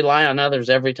have to rely on others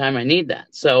every time I need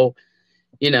that. So,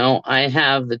 you know, I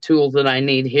have the tools that I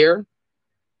need here,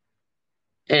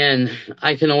 and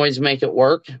I can always make it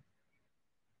work,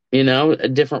 you know,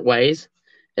 different ways.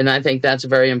 And I think that's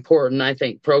very important. I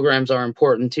think programs are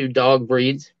important to dog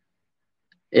breeds.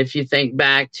 If you think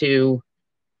back to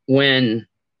when,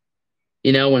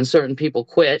 you know, when certain people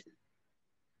quit,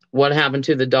 what happened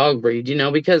to the dog breed, you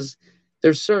know, because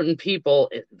there's certain people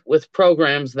with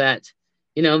programs that,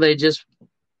 you know, they just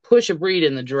push a breed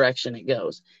in the direction it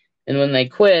goes. And when they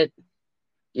quit,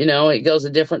 you know, it goes a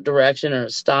different direction or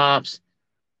it stops.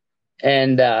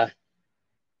 And,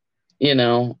 you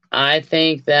know, I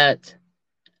think it's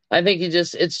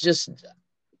just,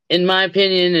 in my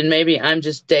opinion, and maybe I'm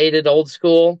just dated old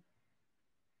school,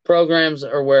 programs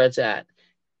are where it's at.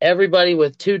 Everybody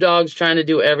with two dogs trying to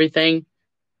do everything,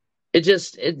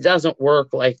 it doesn't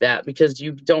work like that because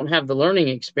you don't have the learning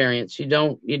experience. You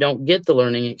don't get the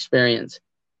learning experience.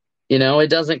 You know, it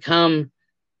doesn't come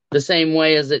the same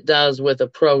way as it does with a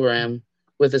program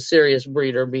with a serious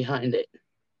breeder behind it.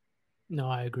 No,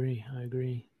 I agree.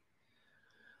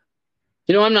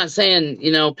 You know, I'm not saying,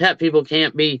 you know, pet people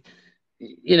can't be,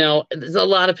 you know, there's a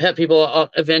lot of pet people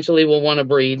eventually will want to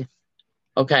breed.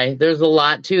 Okay, there's a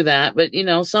lot to that, but you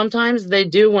know, sometimes they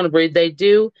do want to breed. They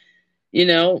do, you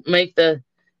know, make the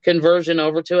conversion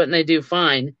over to it and they do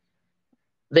fine.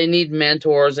 They need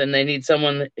mentors and they need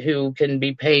someone who can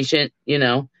be patient, you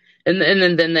know, and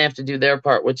then they have to do their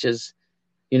part, which is,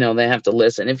 you know, they have to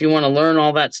listen. If you want to learn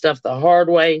all that stuff the hard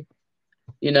way,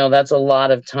 you know, that's a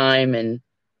lot of time. And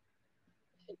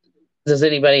does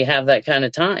anybody have that kind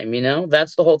of time? You know,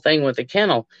 that's the whole thing with the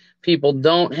kennel. People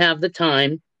don't have the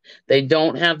time. They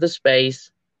don't have the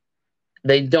space.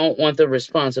 They don't want the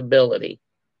responsibility.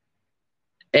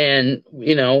 And,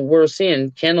 you know, we're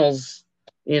seeing kennels,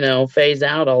 you know, phase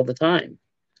out all the time.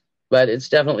 But it's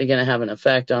definitely going to have an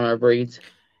effect on our breeds.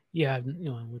 Yeah,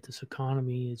 with this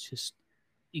economy, it's just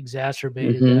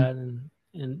exacerbated Hmm. that,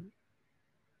 and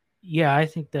yeah, I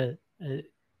think that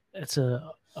that's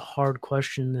a hard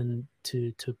question and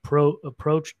to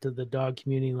approach to the dog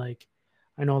community. Like,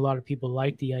 I know a lot of people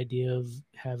like the idea of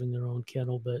having their own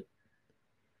kennel, but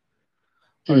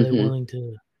are they Hmm. willing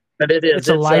to? But it is, It's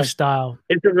a lifestyle.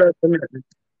 it's a real commitment.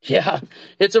 Yeah,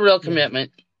 it's a real Yeah.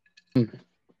 commitment.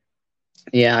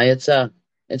 Yeah, it's a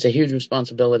huge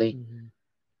responsibility. Mm-hmm.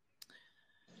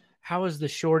 How has the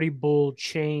Shorty Bull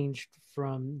changed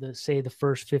from the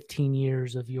first 15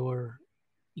 years of your,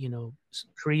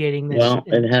 creating this Well,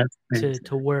 it has.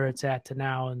 to where it's at to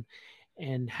now,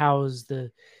 and how has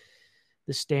the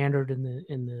standard in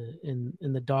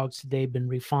the dogs today been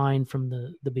refined from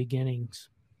the beginnings?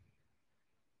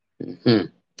 Hmm.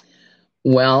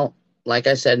 Well, like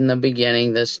I said in the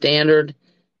beginning, the standard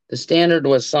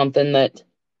was something that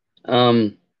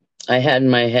um I had in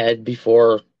my head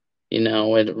before,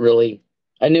 it really.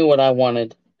 I knew what I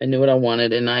wanted. I knew what I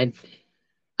wanted, and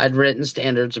I'd written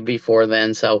standards before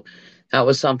then, so that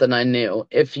was something I knew.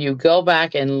 If you go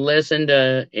back and listen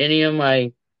to any of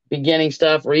my beginning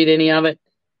stuff, read any of it,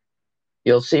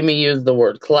 you'll see me use the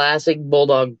word classic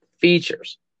bulldog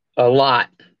features a lot.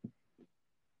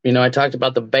 I talked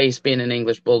about the base being an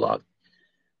English bulldog.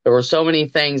 There were so many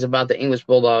things about the English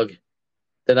bulldog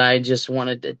that I just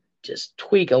wanted to just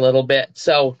tweak a little bit.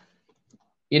 So,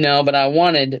 but I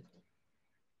wanted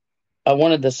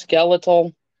the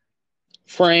skeletal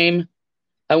frame.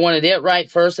 I wanted it right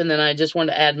first, and then I just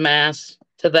wanted to add mass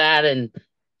to that. And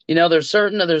there's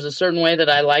a certain way that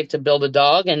I like to build a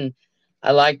dog, and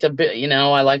I like to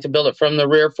build it from the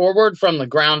rear forward, from the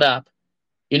ground up.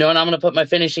 And I'm going to put my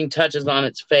finishing touches on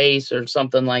its face or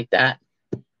something like that.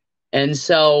 And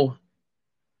so,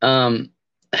 um,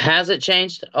 has it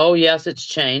changed? Oh, yes, it's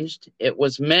changed. It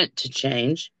was meant to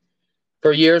change.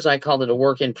 For years, I called it a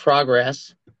work in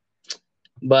progress.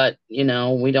 But, we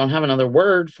don't have another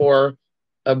word for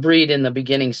a breed in the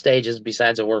beginning stages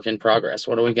besides a work in progress.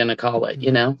 What are we going to call it,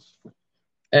 Mm-hmm.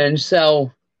 And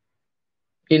so,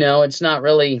 it's not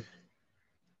really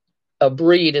a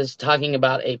breed, is talking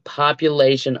about a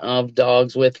population of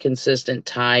dogs with consistent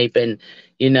type, and,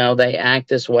 they act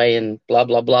this way and blah,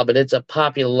 blah, blah. But it's a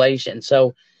population.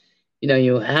 So,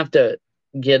 you have to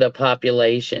get a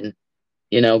population,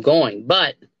 going.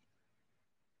 But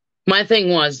my thing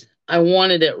was, I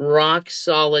wanted it rock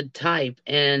solid type,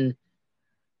 and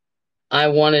I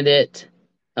wanted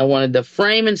the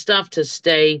frame and stuff to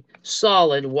stay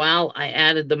solid while I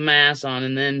added the mass on,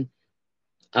 and then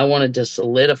I wanted to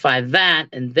solidify that,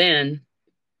 and then,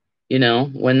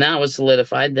 when that was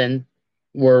solidified, then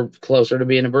we're closer to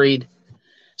being a breed.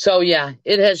 So yeah,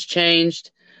 it has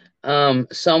changed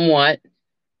somewhat.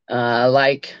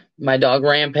 Like my dog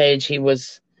Rampage, he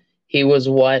was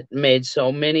what made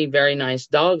so many very nice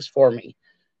dogs for me.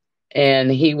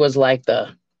 And he was like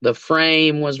the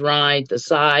frame was right, the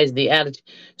size, the attitude,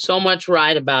 so much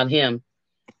right about him.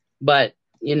 But,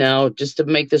 just to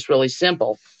make this really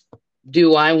simple,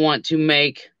 do I want to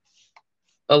make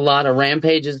a lot of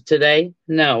Rampages today?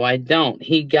 No, I don't.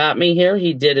 He got me here.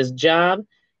 He did his job.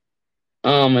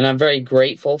 And I'm very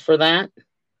grateful for that.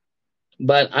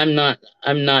 But I'm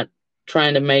not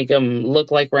trying to make him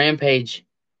look like Rampage,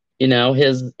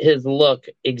 his look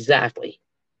exactly.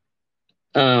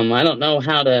 I don't know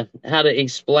how to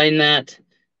explain that,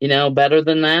 better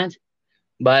than that,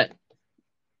 but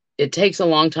it takes a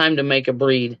long time to make a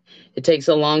breed. It takes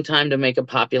a long time to make a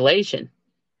population,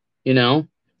 you know.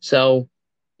 So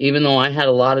even though I had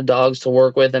a lot of dogs to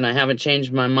work with, and I haven't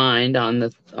changed my mind on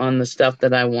the stuff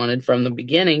that I wanted from the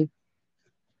beginning,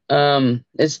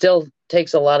 it still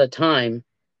takes a lot of time,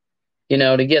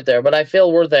 to get there. But I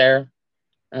feel we're there.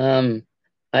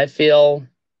 I feel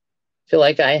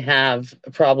like I have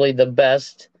probably the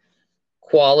best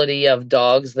quality of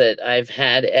dogs that I've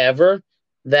had ever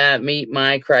that meet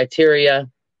my criteria,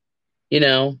 you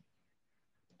know,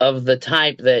 of the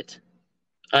type that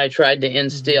I tried to Mm-hmm.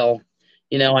 instill.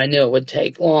 I knew it would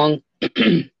take long,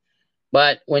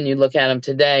 but when you look at them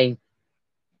today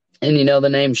and the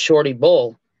name Shorty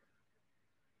Bull,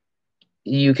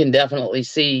 you can definitely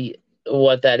see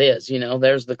what that is.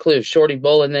 There's the clue, Shorty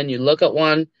Bull, and then you look at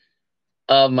one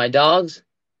of my dogs,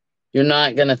 you're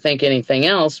not going to think anything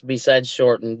else besides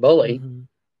short and bully, Mm-hmm.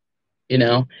 you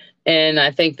know. And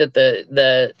I think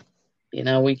that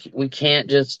we can't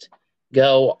just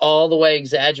go all the way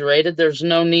exaggerated. There's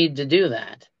no need to do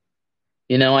that.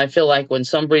 I feel like when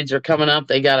some breeds are coming up,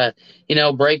 they gotta,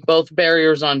 break both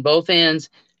barriers on both ends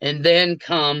and then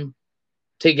come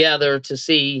together to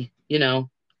see,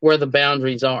 where the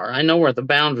boundaries are. I know where the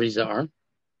boundaries are,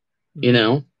 you Mm-hmm.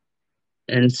 know.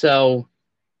 And so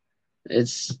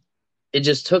it's it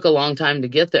just took a long time to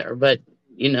get there. But,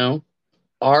 you know,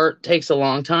 art takes a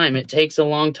long time. It takes a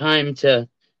long time to,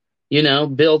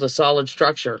 build a solid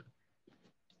structure.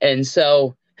 And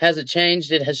so has it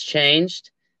changed? It has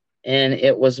changed, and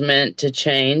it was meant to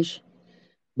change,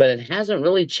 but it hasn't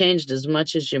really changed as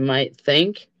much as you might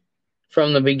think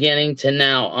from the beginning to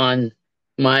now on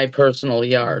my personal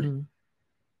yard. Mm-hmm.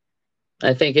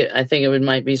 I think it would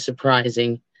might be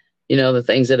surprising, the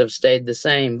things that have stayed the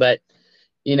same, but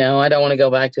I don't want to go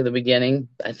back to the beginning.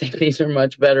 I think these are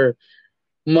much better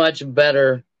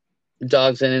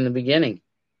dogs than in the beginning.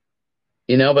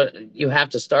 But you have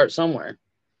to start somewhere.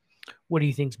 What do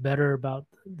you think's better about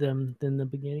them than the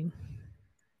beginning?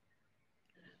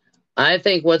 I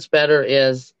think what's better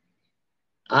is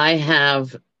I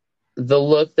have the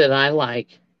look that I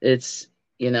like. It's,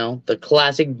 the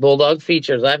classic bulldog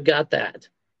features. I've got that.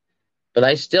 But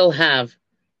I still have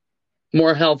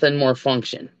more health and more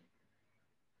function.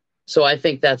 So I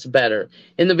think that's better.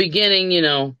 In the beginning,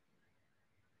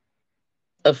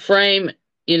 a frame,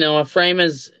 a frame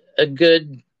is a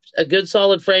good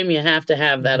solid frame. You have to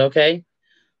have that, okay?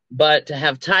 But to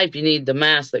have type, you need the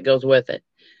mass that goes with it.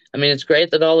 I mean, it's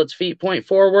great that all its feet point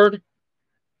forward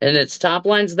and its top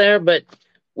line's there, but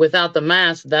without the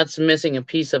mass, that's missing a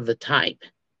piece of the type,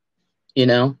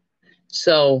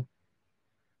 So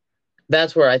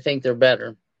that's where I think they're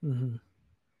better. Mm-hmm.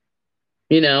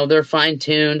 They're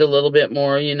fine-tuned a little bit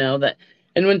more, that.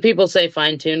 And when people say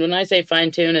fine-tuned, when I say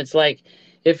fine-tuned, it's like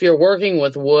if you're working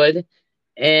with wood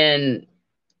and,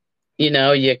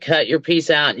 you cut your piece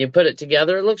out and you put it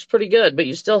together, it looks pretty good, but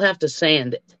you still have to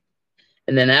sand it.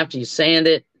 And then after you sand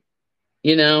it,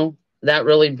 that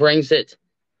really brings it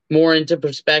more into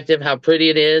perspective, how pretty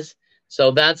it is.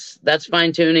 So that's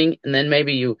fine-tuning. And then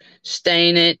maybe you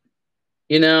stain it,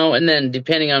 and then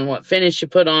depending on what finish you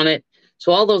put on it.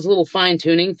 So all those little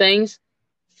fine-tuning things,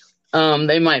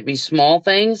 they might be small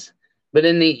things, but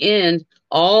in the end,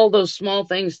 all those small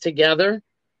things together,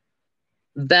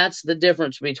 that's the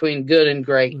difference between good and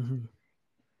great.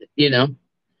 Mm-hmm.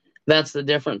 That's the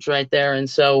difference right there. And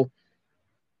so,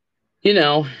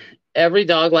 every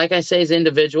dog, like I say, is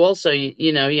individual. So,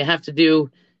 you have to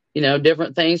do,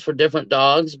 different things for different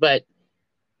dogs. But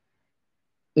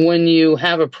when you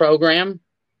have a program,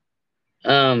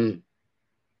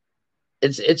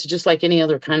 it's just like any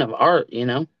other kind of art, You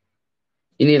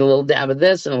need a little dab of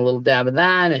this and a little dab of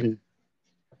that, and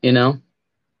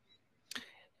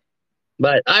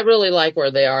But I really like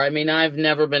where they are. I mean, I've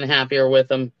never been happier with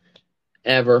them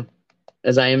ever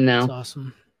as I am now. That's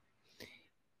awesome.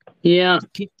 Yeah,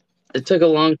 it took a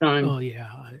long time. Oh yeah,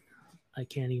 I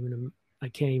can't even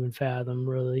fathom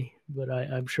really, but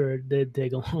I'm sure it did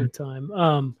take a long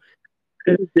time.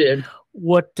 It did.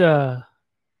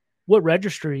 What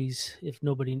registries, if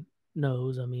nobody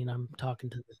knows, I mean, I'm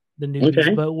talking to the newbies,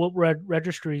 Okay. but what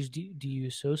registries do you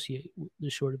associate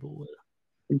the Shorty Bull with?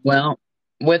 Well,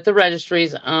 with the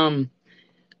registries,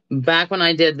 back when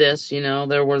I did this,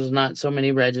 there was not so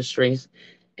many registries,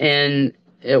 and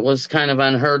it was kind of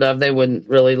unheard of. They wouldn't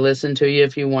really listen to you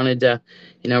if you wanted to,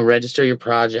 register your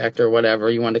project or whatever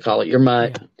you wanted to call it, your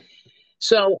mutt. Yeah.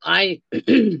 So I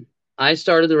I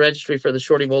started the registry for the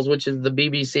Shorty Bulls, which is the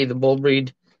BBC, the Bull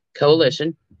Breed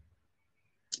Coalition.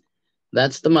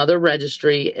 That's the mother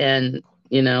registry, and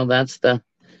that's the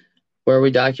where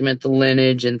we document the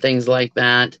lineage and things like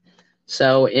that.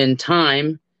 So in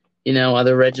time,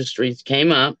 other registries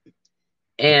came up,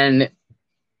 and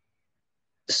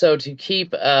so to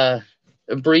keep a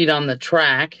breed on the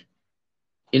track,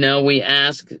 we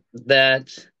ask that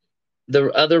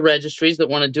the other registries that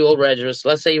want to dual register.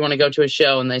 Let's say you want to go to a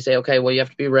show and they say, okay, well, you have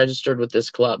to be registered with this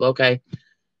club. Okay,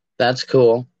 that's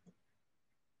cool.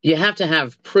 You have to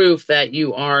have proof that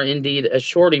you are indeed a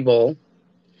Shorty Bull,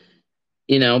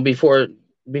 before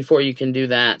you can do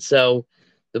that. So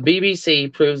the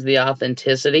BBC proves the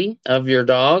authenticity of your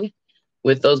dog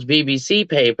with those BBC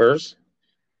papers.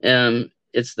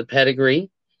 It's the pedigree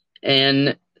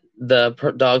and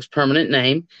the dog's permanent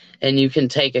name, and you can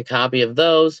take a copy of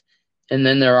those. And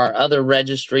then there are other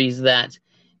registries that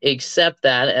accept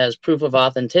that as proof of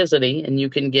authenticity, and you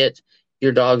can get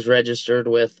your dogs registered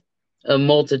with a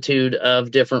multitude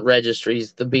of different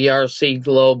registries. The BRC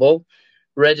Global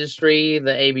Registry,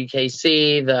 the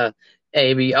ABKC, the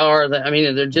ABR, I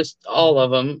mean, they're just all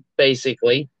of them,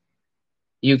 basically.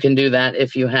 You can do that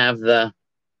if you have the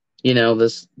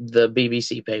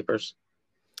BBC papers.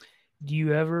 Do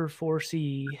you ever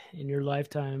foresee in your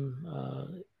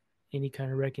lifetime any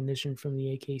kind of recognition from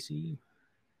the AKC?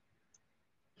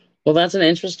 Well, that's an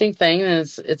interesting thing, and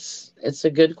it's a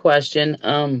good question.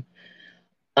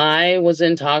 I was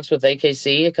in talks with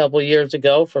AKC a couple years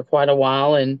ago for quite a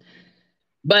while,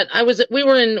 but we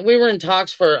were in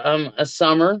talks for a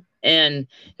summer, and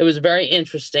it was very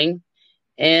interesting.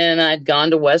 And I'd gone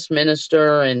to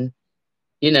Westminster, and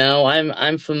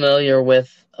I'm familiar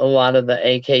with a lot of the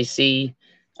AKC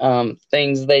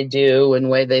things they do and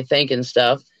way they think and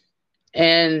stuff.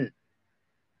 And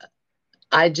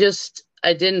I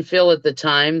didn't feel at the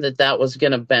time that that was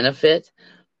going to benefit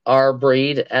our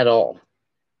breed at all.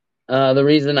 The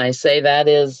reason I say that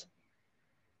is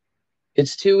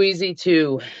it's too easy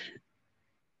to,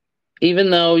 even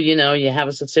though, you have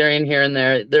a cesarean here and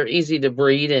there, they're easy to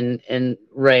breed and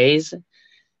raise.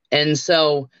 And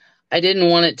so I didn't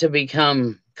want it to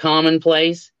become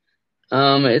commonplace.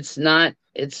 It's not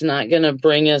going to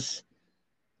bring us,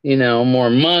 more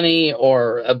money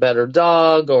or a better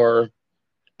dog or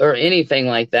anything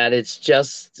like that. It's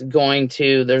just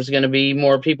there's going to be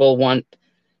more people want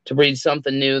to breed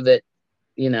something new that,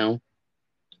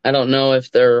 I don't know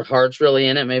if their heart's really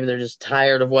in it. Maybe they're just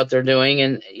tired of what they're doing.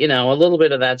 And, a little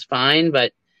bit of that's fine.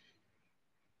 But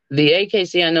the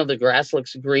AKC, I know the grass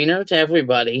looks greener to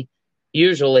everybody,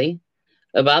 usually,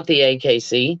 about the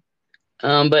AKC.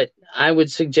 But I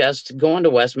would suggest going to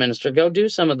Westminster, go do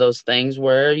some of those things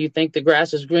where you think the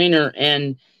grass is greener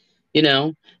and,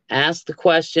 ask the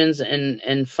questions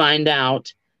and find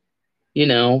out,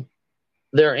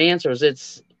 their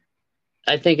answers.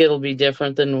 I think it'll be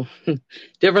different than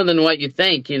what you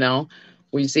think.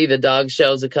 We see the dog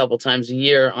shows a couple times a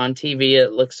year on TV.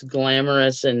 It looks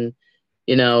glamorous and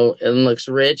it looks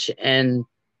rich, and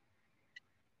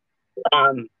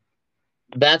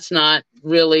that's not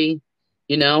really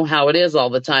how it is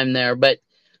all the time there. But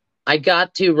I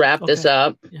got to wrap this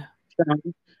up. Yeah.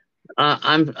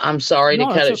 I'm sorry to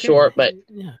cut it short, but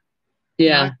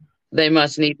yeah, they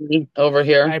must need me over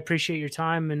here. I appreciate your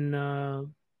time, and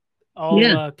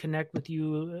I'll connect with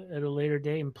you at a later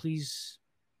date. And please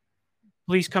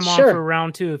come on for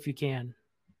round 2 if you can.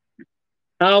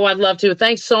 Oh, I'd love to.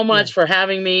 Thanks so much for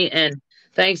having me, and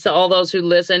thanks to all those who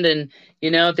listened. And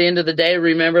at the end of the day,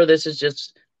 remember, this is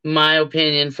just my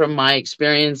opinion from my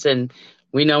experience, and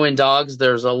we know in dogs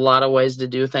there's a lot of ways to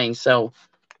do things. So,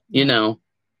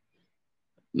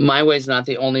 my way's not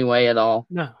the only way at all.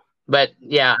 No. But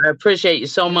yeah, I appreciate you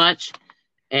so much,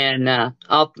 and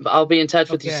I'll be in touch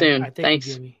with you soon.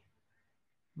 Thanks.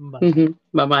 Bye.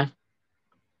 Bye-bye.